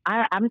suck it up.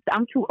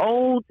 I'm too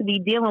old to be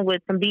dealing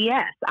with some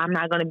BS. I'm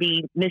not going to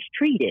be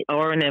mistreated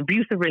or in an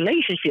abusive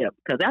relationship,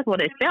 because that's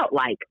what it felt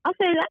like. I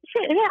said,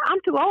 shit, yeah, I'm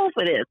too old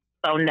for this.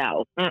 So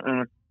no,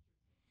 All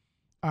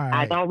right.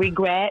 I don't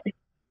regret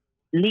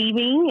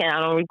leaving, and I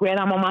don't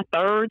regret I'm on my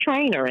third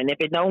trainer. And if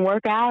it don't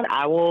work out,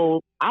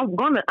 I'm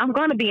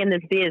gonna be in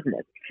this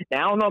business.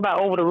 Now I don't know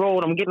about over the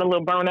road. I'm getting a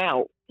little burnt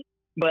out.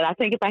 But I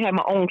think if I had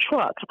my own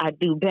truck, I'd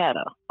do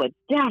better. But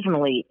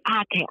definitely,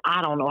 I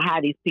don't know how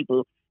these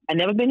people, I've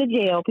never been to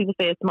jail. People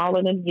say it's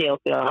smaller than a jail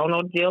cell. I don't know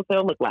what a jail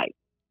cell look like.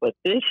 But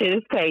this shit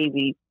is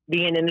crazy,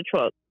 being in the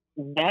truck,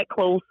 that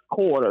close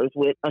quarters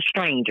with a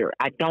stranger.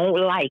 I don't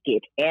like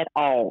it at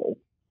all.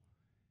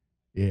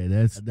 Yeah,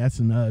 that's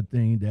another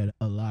thing that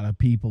a lot of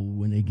people,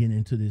 when they get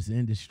into this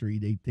industry,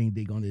 they think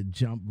they're going to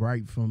jump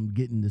right from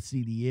getting the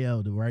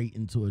CDL to right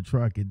into a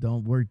truck. It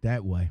don't work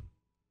that way.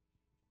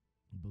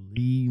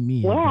 Believe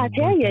me. Well, I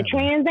tell you,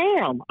 Trans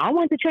Am. I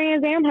went to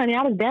Trans Am, honey.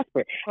 I was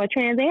desperate. For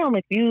Trans Am,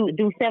 if you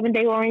do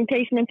 7-day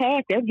orientation and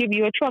pass, they'll give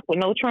you a truck with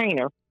no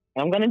trainer.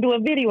 I'm going to do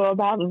a video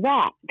about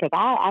that because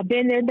I've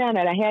been there, done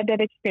it. I had that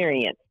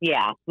experience.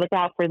 Yeah, look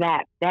out for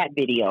that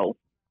video.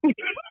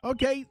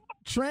 Okay,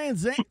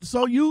 Trans Am.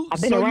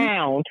 I've been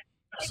around.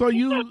 So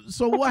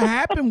what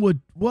happened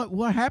with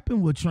what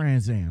happened with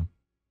Trans Am?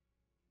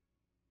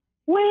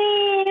 Well,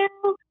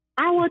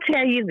 I will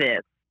tell you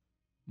this.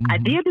 I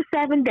did the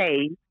 7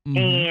 days,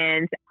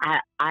 and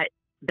I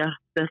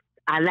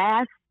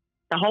last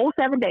the whole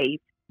 7 days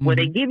where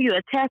they give you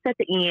a test at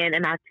the end,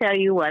 and I tell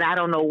you what, I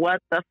don't know what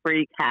the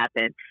freak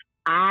happened.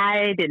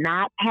 I did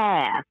not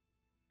pass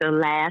the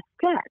last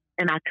test,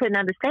 and I couldn't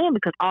understand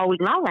because all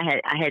week long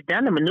I had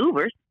done the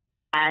maneuvers.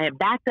 I had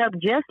backed up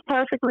just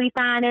perfectly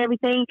fine,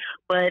 everything,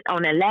 but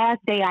on the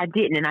last day I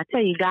didn't, and I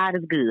tell you, God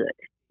is good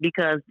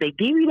because they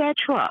give you that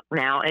truck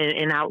now,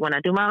 and when I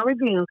do my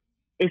review,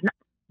 it's not.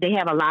 They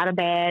have a lot of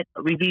bad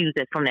reviews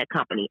from that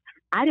company.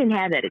 I didn't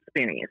have that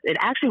experience. It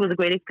actually was a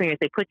great experience.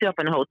 They put you up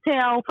in a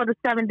hotel for the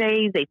 7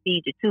 days. They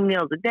feed you 2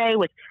 meals a day,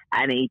 which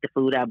I didn't eat the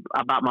food.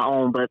 I bought my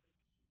own, but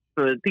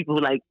for people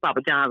who like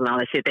Papa John's and all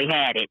that shit, they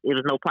had it. It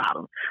was no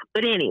problem.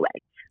 But anyway,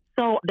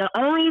 so the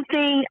only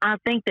thing I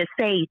think that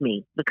saved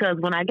me, because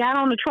when I got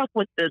on the truck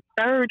with the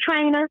third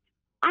trainer,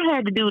 I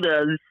had to do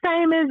the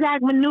same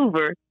exact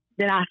maneuver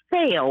that I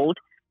failed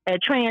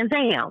at Trans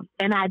Am,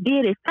 and I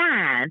did it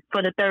fine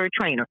for the third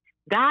trainer.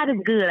 God is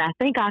good. I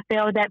think I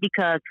failed that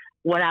because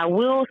what I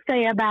will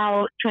say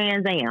about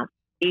Trans Am,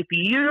 if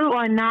you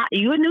are not,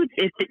 you're new,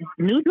 if it's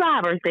new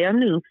drivers, they are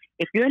new.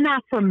 If you're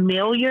not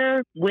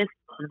familiar with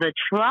the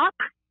truck,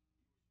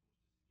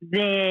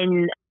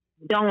 then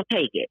don't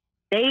take it.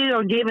 They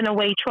are giving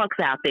away trucks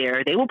out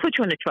there. They will put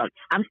you in the truck.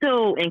 I'm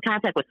still in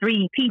contact with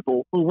 3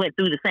 people who went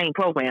through the same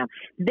program.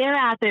 They're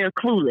out there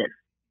clueless.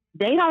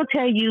 They don't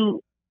tell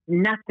you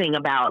nothing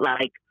about,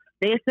 like,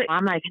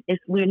 I'm like,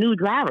 we're new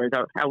drivers.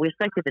 Are we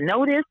expected to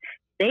know this?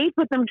 They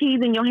put them keys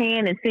in your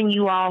hand and send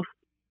you off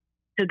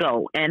to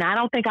go. And I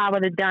don't think I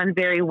would have done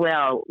very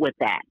well with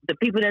that. The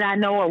people that I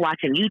know are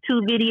watching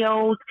YouTube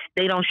videos.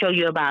 They don't show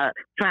you about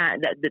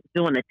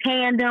doing the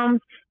tandems.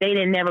 They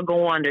didn't never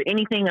go under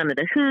anything under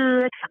the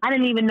hood. I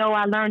didn't even know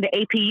I learned the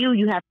APU.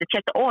 You have to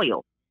check the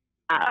oil.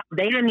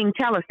 They didn't even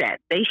tell us that.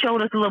 They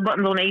showed us the little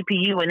buttons on the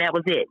APU, and that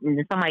was it. And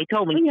then somebody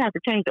told me, you have to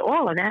change the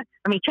oil on that.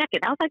 Check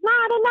it. I was like, no,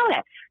 I didn't know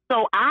that.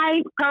 So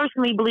I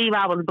personally believe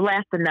I was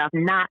blessed enough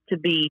not to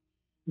be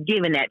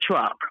given that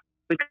truck,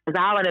 because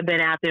I would have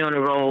been out there on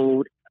the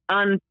road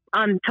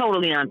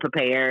totally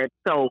unprepared.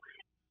 So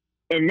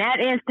in that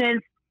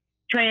instance,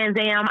 Trans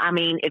Am,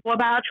 if you're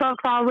about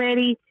trucks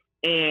already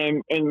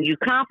and you're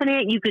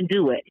confident, you can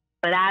do it.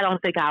 But I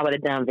don't think I would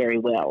have done very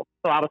well.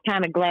 So I was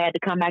kind of glad to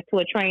come back to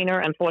a trainer.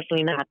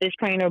 Unfortunately, not this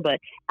trainer, but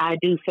I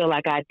do feel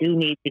like I do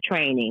need the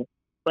training.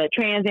 But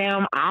Trans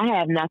Am, I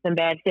have nothing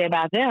bad to say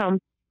about them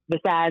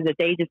besides that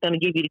they just going to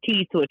give you the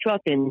keys to a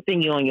truck and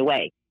send you on your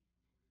way.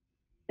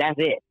 That's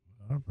it.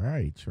 All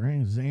right,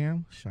 Trans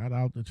Am. Shout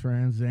out to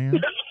Trans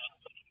Am.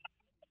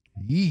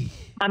 Yeah.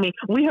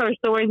 We heard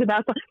stories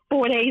about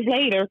 4 days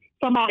later,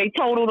 somebody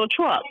totaled a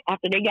truck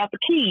after they got the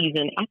keys.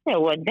 And I said,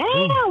 well, damn,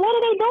 what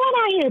are they doing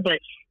out here? But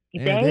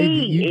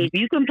if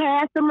you can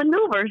pass the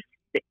maneuvers,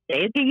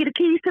 they'll give you the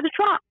keys to the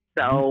truck.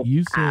 So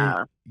you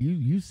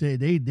said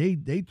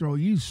they throw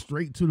you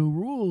straight to the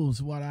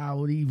rules. What I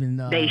would even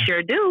they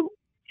sure do.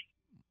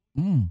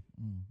 And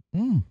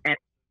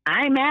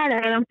I ain't mad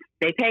at them.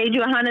 They paid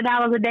you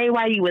 $100 a day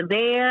while you were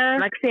there.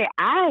 Like I said,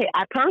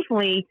 I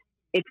personally,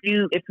 if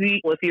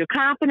you're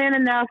confident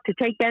enough to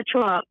take that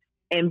truck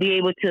and be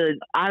able to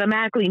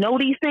automatically know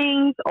these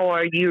things,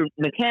 or you're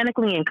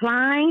mechanically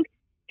inclined,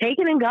 take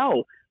it and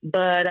go.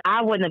 But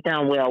I wouldn't have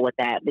done well with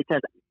that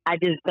because I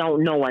just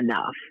don't know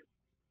enough.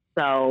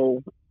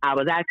 So I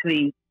was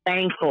actually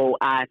thankful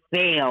I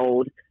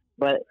failed.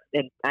 But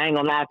if I ain't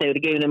gonna lie, if they would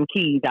have given them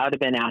keys, I would have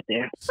been out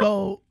there.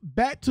 So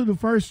back to the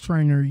first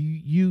trainer,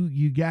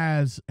 you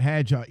guys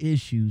had your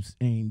issues,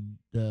 and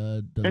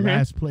the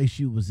last place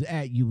you was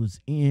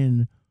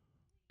in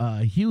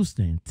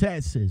Houston,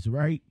 Texas,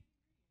 right?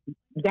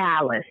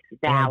 Dallas,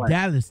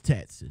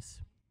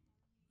 Texas.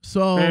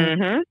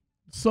 So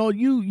so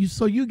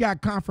you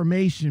got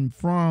confirmation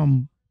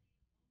from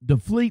the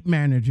fleet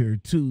manager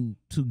to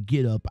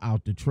get up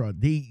out the truck.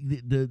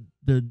 The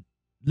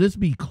let's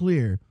be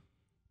clear.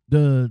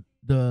 The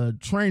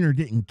trainer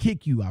didn't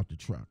kick you out the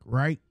truck,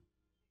 right?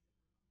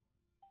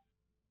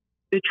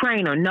 The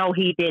trainer, no,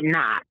 he did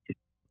not.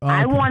 Okay.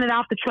 I wanted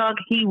off the truck.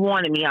 He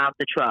wanted me off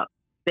the truck.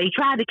 They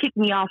tried to kick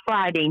me off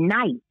Friday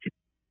night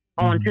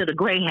onto the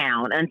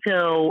Greyhound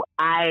until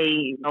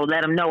I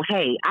let him know,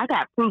 hey, I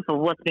got proof of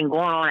what's been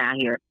going on out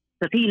here,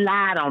 because he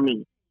lied on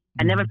me.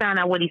 I never found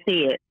out what he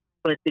said,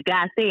 but the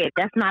guy said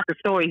that's not the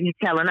story he's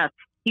telling us.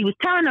 He was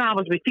telling her I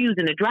was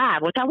refusing to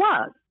drive, which I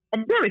was. I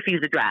did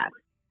refuse to drive.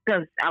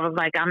 Because I was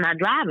like, I'm not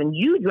driving,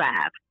 you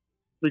drive.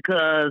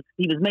 Because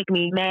he was making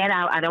me mad.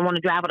 I don't want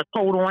to drive with a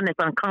coat on that's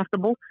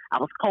uncomfortable. I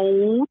was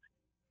cold.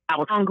 I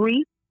was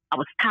hungry. I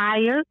was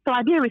tired. So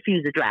I did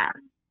refuse to drive.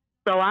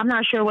 So I'm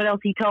not sure what else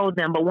he told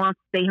them. But once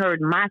they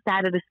heard my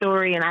side of the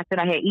story and I said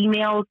I had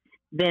emails,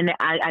 then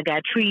I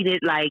got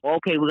treated like,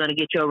 okay, we're going to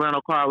get you a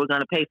rental car. We're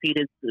going to pay for you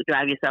to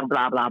drive yourself,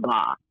 blah, blah,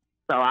 blah.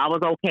 So I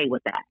was okay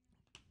with that.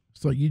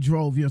 So you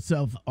drove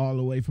yourself all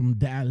the way from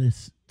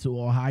Dallas to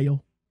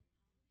Ohio?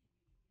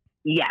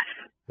 Yes.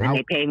 And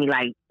they paid me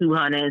like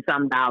 $200 and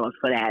some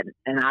for that.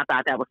 And I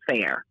thought that was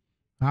fair.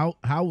 How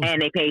was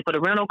And they paid for the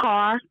rental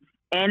car,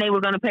 and they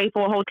were going to pay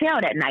for a hotel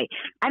that night.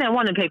 I didn't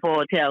want to pay for a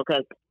hotel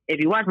because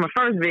if you watch my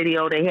first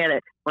video, they had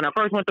when I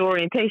first went to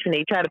orientation,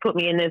 they tried to put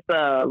me in this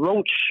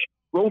Roach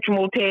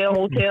motel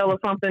or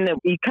something, the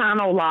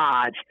Econo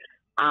Lodge.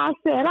 I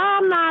said,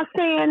 I'm not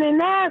staying in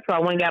that. So I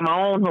went and got my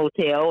own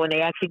hotel, and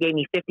they actually gave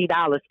me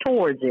 $50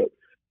 towards it.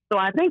 So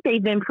I think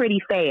they've been pretty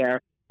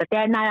fair. But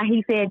that night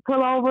he said,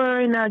 pull over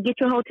and get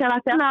your hotel. I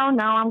said,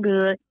 no, I'm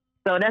good.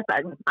 So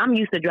I'm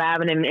used to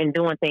driving and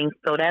doing things.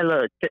 So that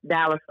little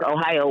Dallas,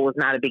 Ohio was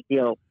not a big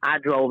deal. I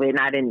drove it and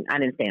I didn't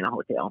stay in a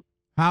hotel.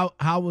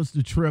 How was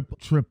the trip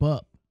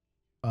up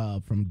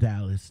from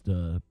Dallas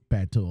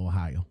back to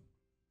Ohio?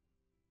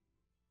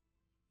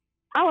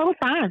 Oh, it was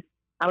fine.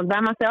 I was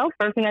by myself.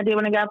 First thing I did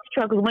when I got off the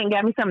truck was went and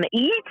got me something to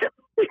eat.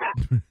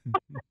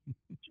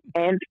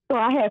 And so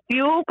I had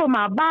fuel for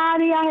my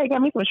body. I had got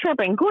me some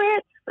shrimp and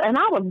grits, and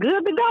I was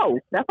good to go.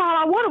 That's all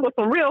I wanted was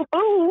some real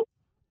food.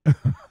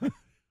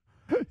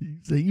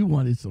 So you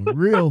wanted some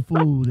real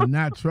food and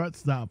not truck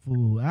stop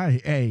food.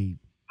 I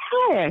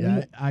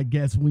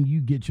guess when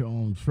you get your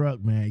own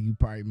truck, man, you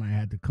probably might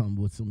have to come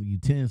with some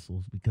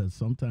utensils because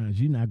sometimes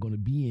you're not going to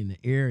be in the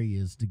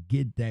areas to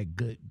get that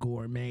good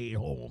gourmet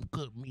home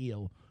cooked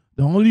meal.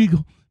 The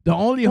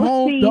only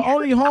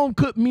home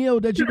cooked meal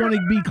that you're going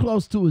to be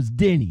close to is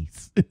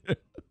Denny's.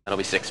 That'll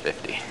be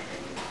 $6.50.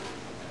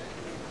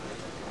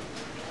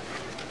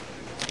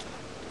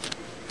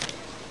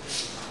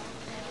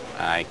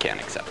 I can't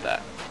accept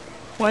that.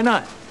 Why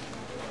not?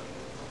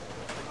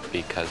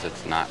 Because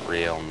it's not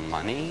real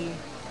money?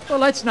 Well,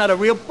 that's not a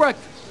real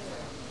breakfast.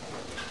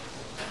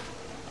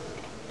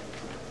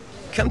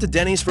 Come to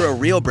Denny's for a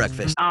real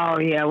breakfast. Oh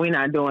yeah, we're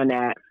not doing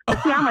that.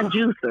 See, I'm a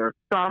juicer,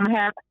 so I'm gonna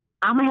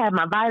have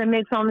my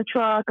Vitamix on the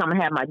truck. I'm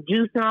gonna have my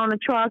juicer on the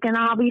truck, and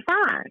I'll be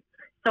fine.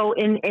 So,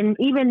 and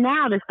even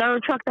now, the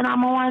third truck that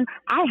I'm on,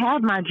 I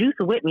have my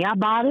juicer with me. I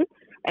bought it,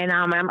 and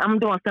I'm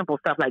doing simple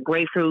stuff like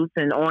grapefruits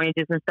and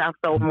oranges and stuff.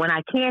 So when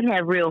I can't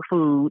have real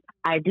food,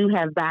 I do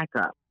have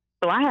backup.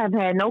 So I have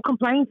had no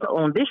complaints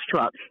on this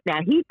truck. Now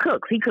he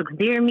cooks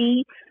deer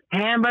meat,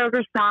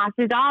 hamburger,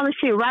 sausage, all the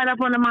shit right up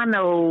under my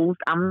nose.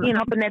 I'm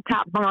up in that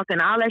top bunk, and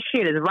all that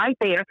shit is right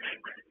there.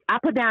 I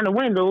put down the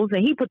windows,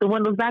 and he put the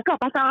windows back up.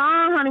 I said,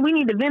 honey, we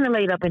need to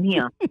ventilate up in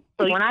here.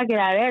 So when I get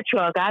out of that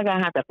truck, I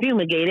gotta have to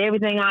fumigate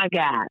everything I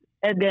got.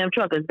 That damn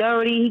truck is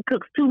dirty. He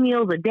cooks 2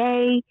 meals a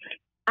day.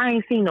 I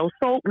ain't seen no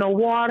soap, no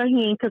water.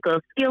 He ain't took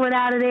a skillet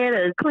out of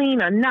there to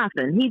clean or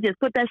nothing. He just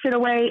put that shit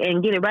away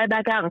and get it right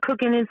back out and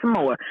cooking it some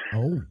more.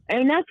 Oh.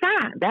 And that's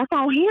fine. That's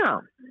on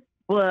him.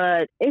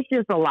 But it's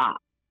just a lot.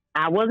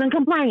 I wasn't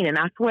complaining.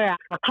 I swear, I'm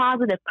a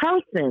positive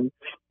person.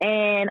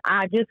 And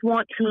I just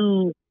want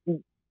to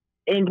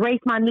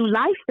embrace my new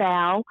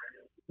lifestyle.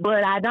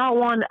 But I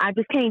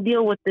just can't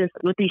deal with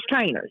these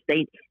trainers.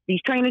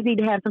 These trainers need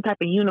to have some type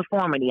of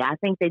uniformity. I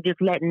think they're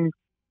just letting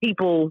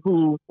people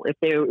who, if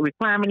their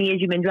requirement is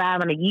you've been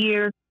driving a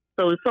year,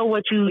 so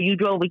what you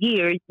drove a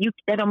year,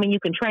 that don't mean you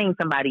can train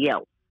somebody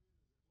else.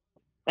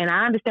 And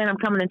I understand I'm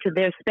coming into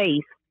their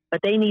space,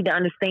 but they need to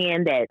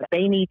understand that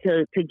they need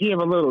to give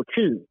a little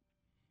too.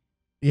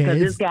 Because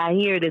this guy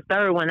here, this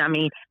third one, I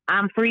mean,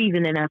 I'm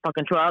freezing in that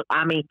fucking truck.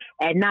 I mean,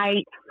 at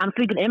night, I'm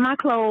sleeping in my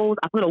clothes.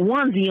 I put a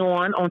onesie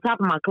on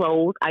top of my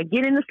clothes. I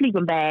get in the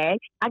sleeping bag.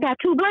 I got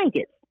 2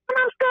 blankets. And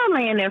I'm still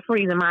laying there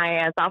freezing my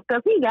ass off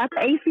because he got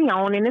the AC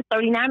on and it's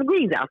 39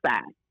 degrees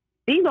outside.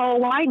 These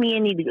old white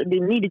men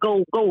need to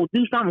go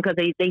do something because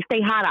they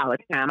stay hot all the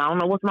time. I don't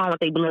know what's wrong with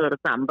their blood or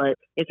something, but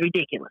it's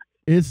ridiculous.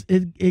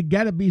 It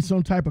got to be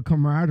some type of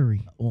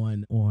camaraderie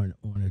on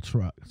the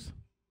trucks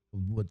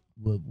with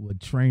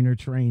trainer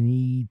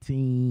trainee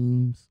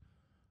teams.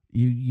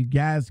 You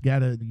guys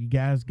gotta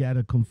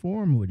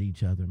conform with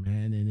each other,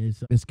 man, and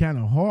it's kind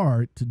of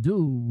hard to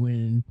do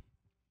when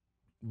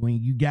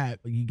you got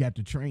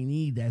the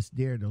trainee that's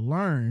there to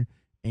learn,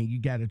 and you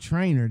got a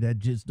trainer that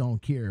just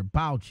don't care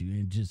about you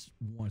and just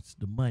wants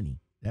the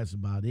money. That's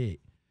about it.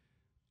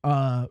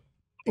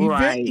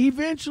 Right.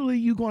 Eventually,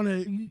 you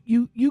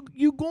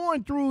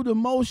going through the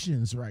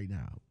motions right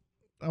now.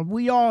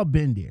 We all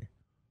been there.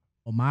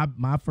 Well,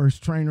 my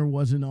first trainer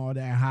wasn't all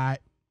that hot.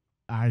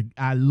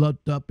 I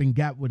looked up and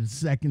got with a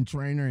second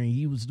trainer, and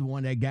he was the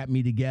one that got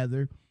me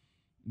together.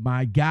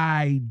 My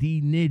guy,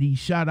 D Nitty,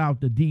 shout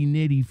out to D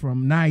Nitty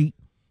from Night.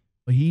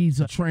 He's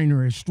a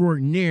trainer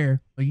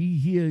extraordinaire.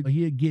 He'll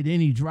get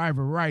any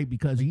driver right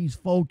because he's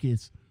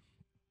focused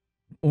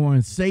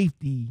on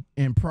safety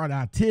and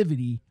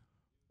productivity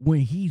when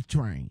he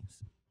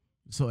trains.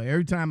 So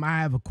every time I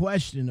have a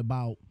question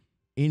about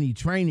any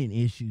training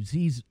issues,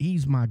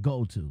 he's my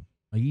go-to.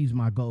 He's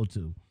my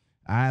go-to.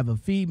 I have a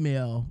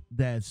female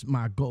that's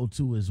my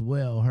go-to as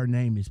well. Her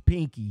name is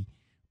Pinky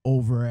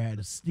over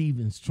at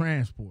Stevens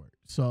Transport.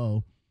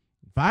 So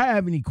if I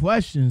have any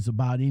questions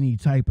about any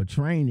type of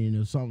training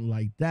or something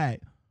like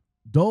that,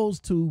 those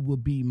two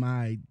would be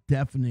my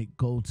definite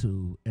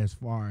go-to as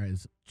far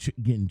as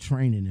getting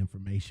training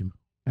information.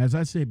 As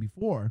I said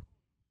before,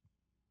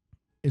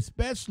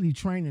 especially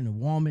training a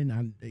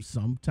woman,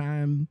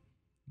 sometimes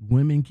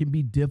women can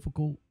be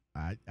difficult.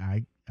 I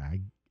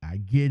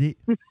get it.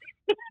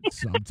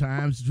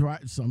 Sometimes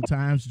drivers.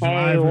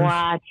 Hey,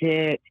 watch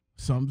it.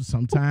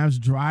 Sometimes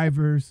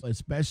drivers,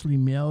 especially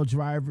male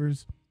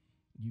drivers,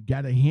 you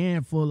got a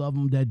handful of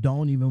them that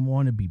don't even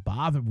want to be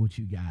bothered with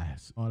you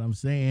guys. Know what I'm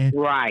saying?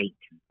 Right.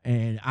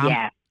 And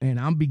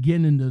I'm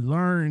beginning to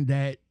learn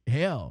that,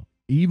 hell,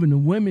 even the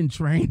women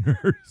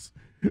trainers,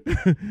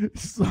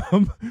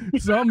 some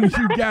of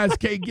you guys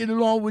can't get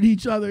along with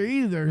each other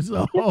either.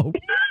 So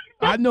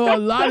I know a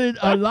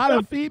lot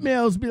of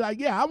females be like,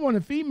 yeah, I want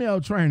a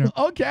female trainer.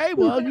 Okay,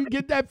 well, you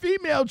get that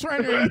female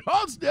trainer and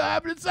you're still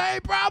having the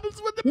same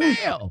problems with the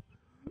male.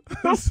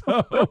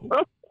 So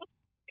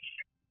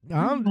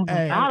I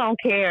don't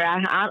care.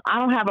 I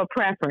don't have a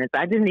preference.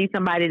 I just need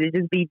somebody to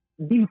just be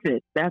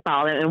decent. That's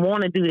all, and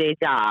want to do their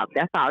job.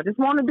 That's all. Just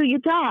want to do your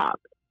job.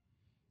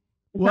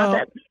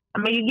 Well,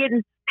 you're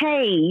getting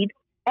paid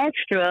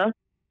extra,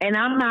 and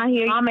I'm out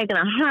here. I'm making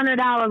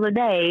 $100 a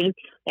day,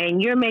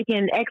 and you're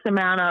making X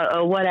amount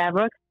or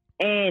whatever.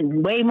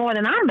 and way more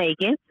than I'm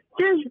making,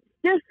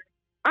 just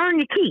earn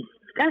your keep.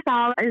 That's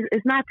all.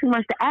 It's not too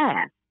much to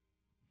ask.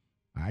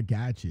 I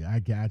got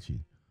you.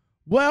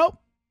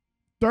 Well,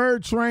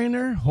 third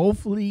trainer,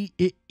 hopefully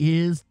it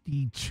is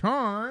the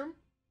charm.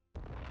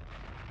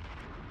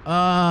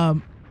 How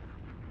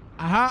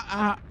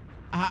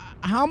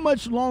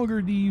much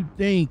longer do you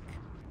think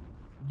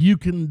you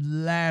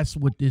can last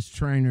with this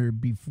trainer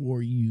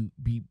before you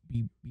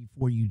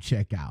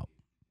check out?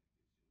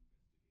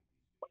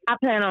 I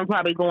plan on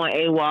probably going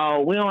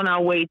AWOL. We're on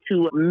our way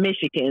to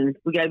Michigan.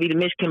 We got to be to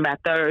Michigan by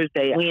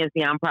Thursday.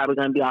 Wednesday, I'm probably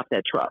going to be off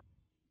that truck.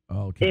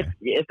 Okay.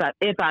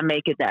 If I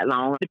make it that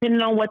long,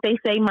 depending on what they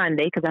say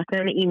Monday, because I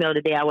sent an email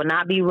today, I will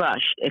not be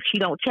rushed. If she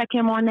don't check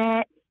him on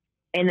that.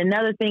 And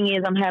another thing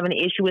is I'm having an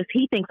issue with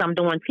he thinks I'm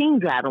doing team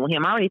driving with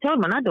him. I already told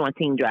him I'm not doing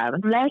team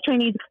driving. Last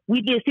training,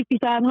 we did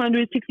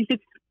 6,500,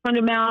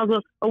 6,600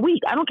 miles a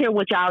week. I don't care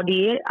what y'all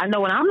did. I know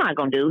what I'm not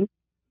going to do.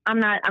 I'm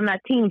not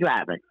team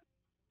driving.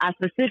 I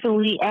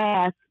specifically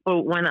asked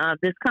for one of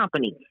this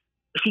company.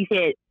 She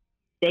said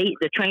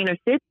the trainer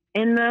sits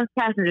in the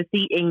passenger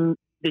seat and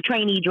the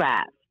trainee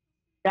drives.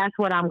 That's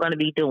what I'm going to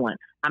be doing.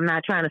 I'm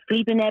not trying to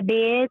sleep in that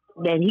bed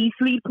that he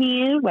sleeps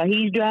in while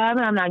he's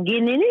driving. I'm not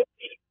getting in it.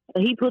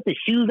 He puts his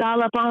shoes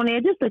all up on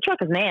there. Just the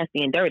truck is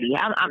nasty and dirty.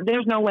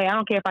 There's no way. I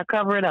don't care if I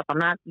cover it up. I'm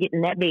not getting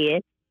in that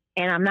bed.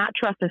 And I'm not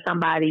trusting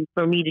somebody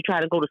for me to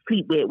try to go to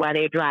sleep with while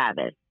they're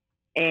driving.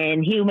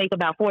 And he'll make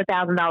about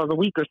 $4,000 a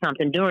week or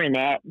something doing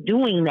that.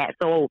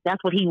 So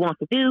that's what he wants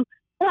to do.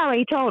 I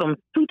already told him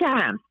 2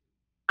 times.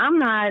 I'm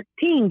not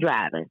team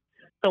driving.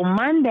 So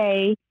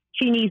Monday,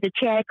 she needs to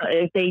check.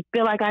 If they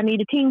feel like I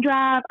need a team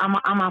drive, I'm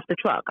off the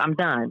truck. I'm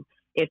done.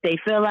 If they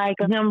feel like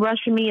him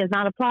rushing me is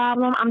not a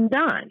problem, I'm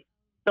done.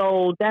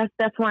 So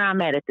that's where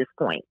I'm at this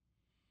point.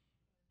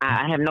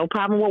 I have no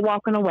problem with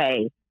walking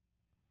away.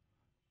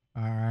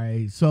 All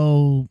right.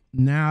 So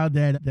now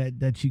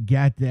that you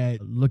got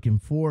that looking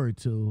forward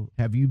to,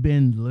 have you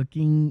been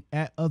looking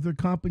at other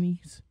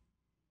companies?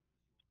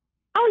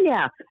 Oh,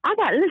 yeah.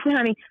 Listen,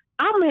 honey,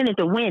 I'm in it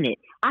to win it.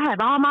 I have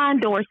all my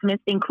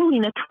endorsements,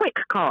 including a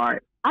Twix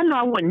card. I know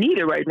I wouldn't need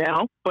it right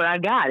now, but I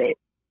got it.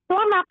 So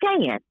I'm not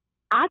paying.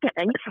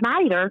 And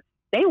Snyder,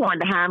 they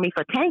wanted to hire me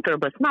for tanker,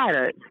 but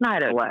Snyder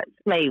what?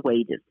 Slave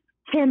wages.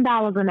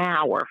 $10 an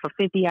hour for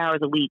 50 hours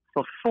a week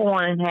for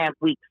 4.5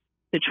 weeks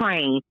to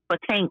train for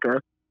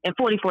tanker and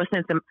 44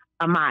 cents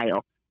a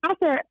mile. I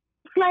said,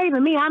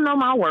 slaving me, I know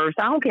my worth.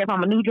 I don't care if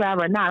I'm a new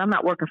driver or not. I'm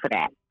not working for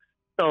that.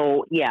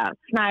 So, yeah,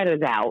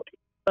 Snyder's out.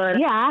 But,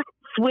 yeah,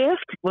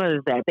 Swift, what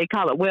is that? They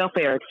call it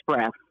Welfare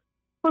Express.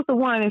 What's the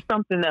one? It's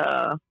something,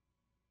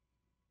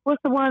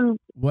 what's the one?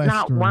 Western.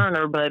 Not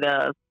Werner, but,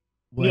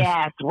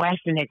 yes,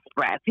 Western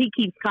Express. He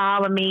keeps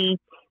calling me.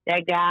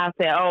 That guy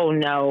said, oh,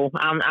 no,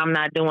 I'm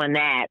not doing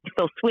that.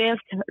 So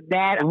Swift,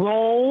 that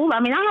role, I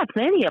mean, I have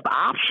plenty of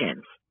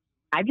options.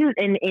 I just,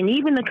 and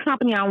even the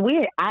company I'm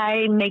with,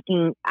 I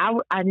knew I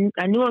was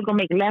going to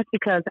make less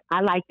because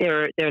I like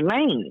their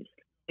lanes.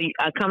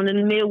 I come to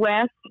the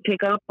Midwest,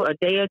 pick up a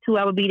day or two,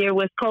 I would be there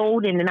where it's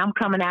cold, and then I'm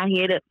coming out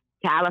here to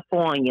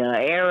California,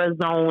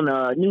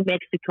 Arizona, New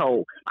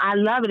Mexico. I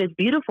love it. It's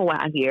beautiful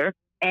out here.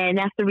 And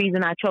that's the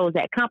reason I chose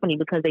that company,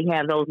 because they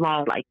have those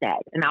laws like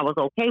that. And I was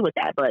okay with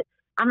that. But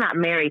I'm not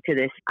married to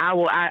this.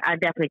 I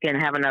definitely can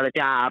have another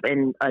job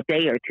in a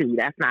day or two.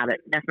 That's not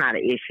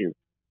an issue.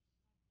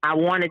 I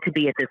wanted to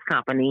be at this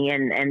company,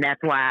 and that's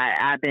why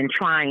I've been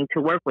trying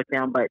to work with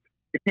them. But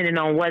depending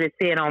on what it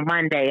said on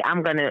Monday,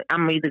 I'm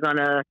either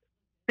gonna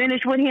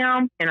finish with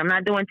him, and I'm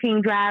not doing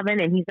team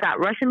driving, and he's not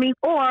rushing me,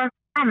 or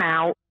I'm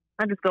out.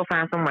 I'll just go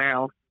find somewhere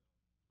else.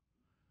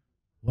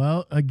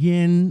 Well,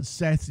 again,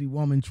 Sassy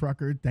Woman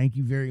Trucker, thank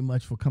you very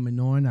much for coming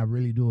on. I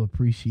really do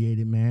appreciate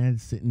it, man.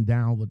 Sitting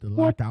down with the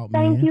Lockoutmen.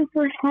 Thank you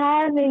for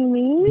having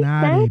me.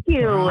 Thank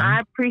you.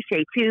 I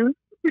appreciate you.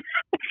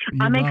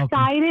 I'm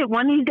excited.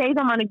 One of these days,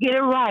 I'm going to get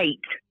it right.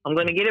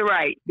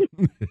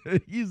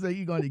 You say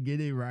you're going to get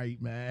it right,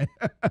 man.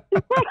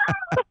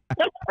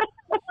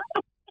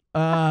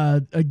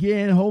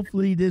 Again,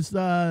 hopefully this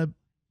third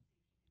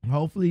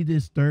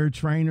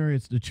trainer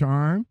is the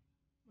charm.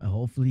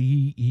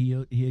 Hopefully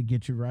he'll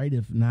get you right.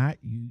 If not,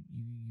 you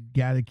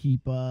gotta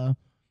keep your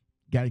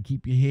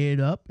head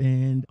up,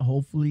 and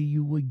hopefully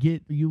you would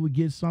get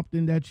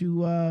something that you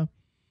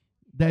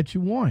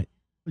want.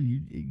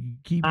 You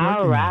keep working.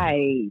 All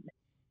right.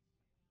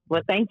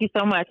 Well, thank you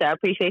so much. I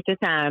appreciate your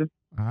time.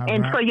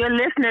 And for your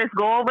listeners,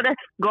 go over to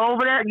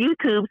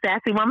YouTube,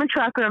 Sassy Woman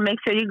Trucker, and make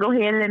sure you go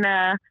ahead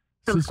and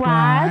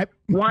subscribe.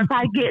 Once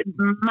I get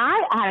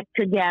my act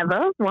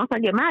together,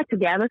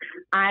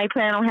 I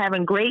plan on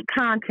having great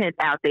content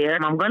out there.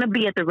 I'm going to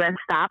be at the rest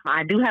stop.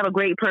 I do have a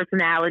great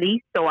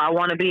personality, so I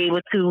want to be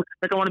able to,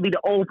 I want to be the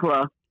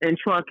Oprah in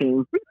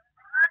trucking.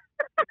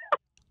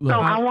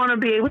 I want to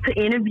be able to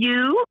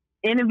interview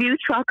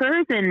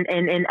truckers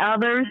and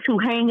others who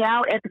hang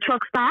out at the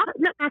truck stop.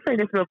 I'll say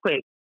this real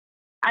quick.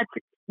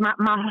 My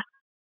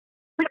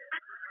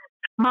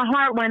My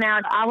heart went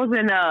out. I was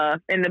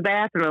in the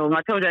bathroom.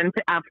 I told you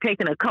I've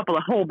taken a couple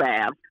of whole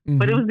baths,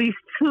 but it was these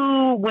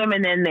two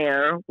women in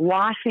there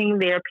washing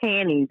their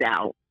panties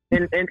out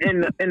in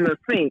the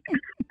sink,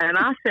 and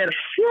I said,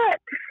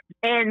 "Shit!"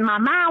 And my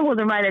mind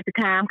wasn't right at the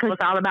time because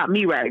it's all about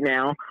me right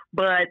now.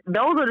 But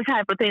those are the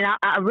type of things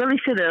I really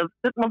should have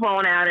took my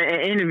phone out and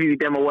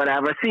interviewed them or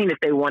whatever, seen if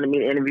they wanted me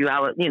to interview.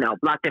 I would,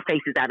 block their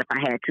faces out if I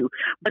had to.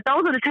 But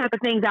those are the type of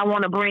things I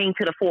want to bring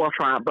to the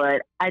forefront.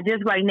 But I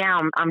just right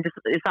now,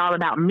 it's all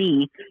about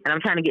me, and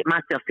I'm trying to get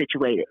myself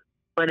situated.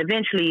 But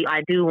eventually,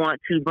 I do want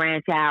to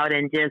branch out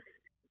and just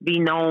be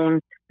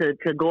known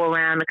to go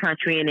around the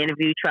country and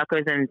interview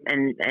truckers and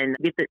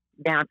get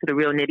down to the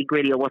real nitty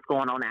gritty of what's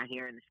going on out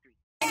here in the street.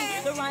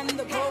 The run,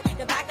 the coke,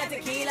 the back of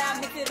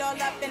tequila, mix it all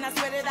up, and I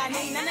swear that I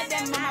need none of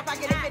them on my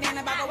pocket if it ain't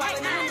about the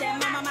wallet, none of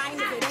them on my mind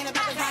if it ain't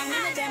about the time,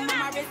 none of them on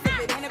my wrist if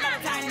it ain't about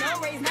the time, no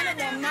raise, none of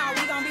them, no,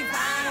 we gon' be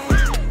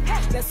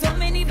fine. There's so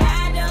many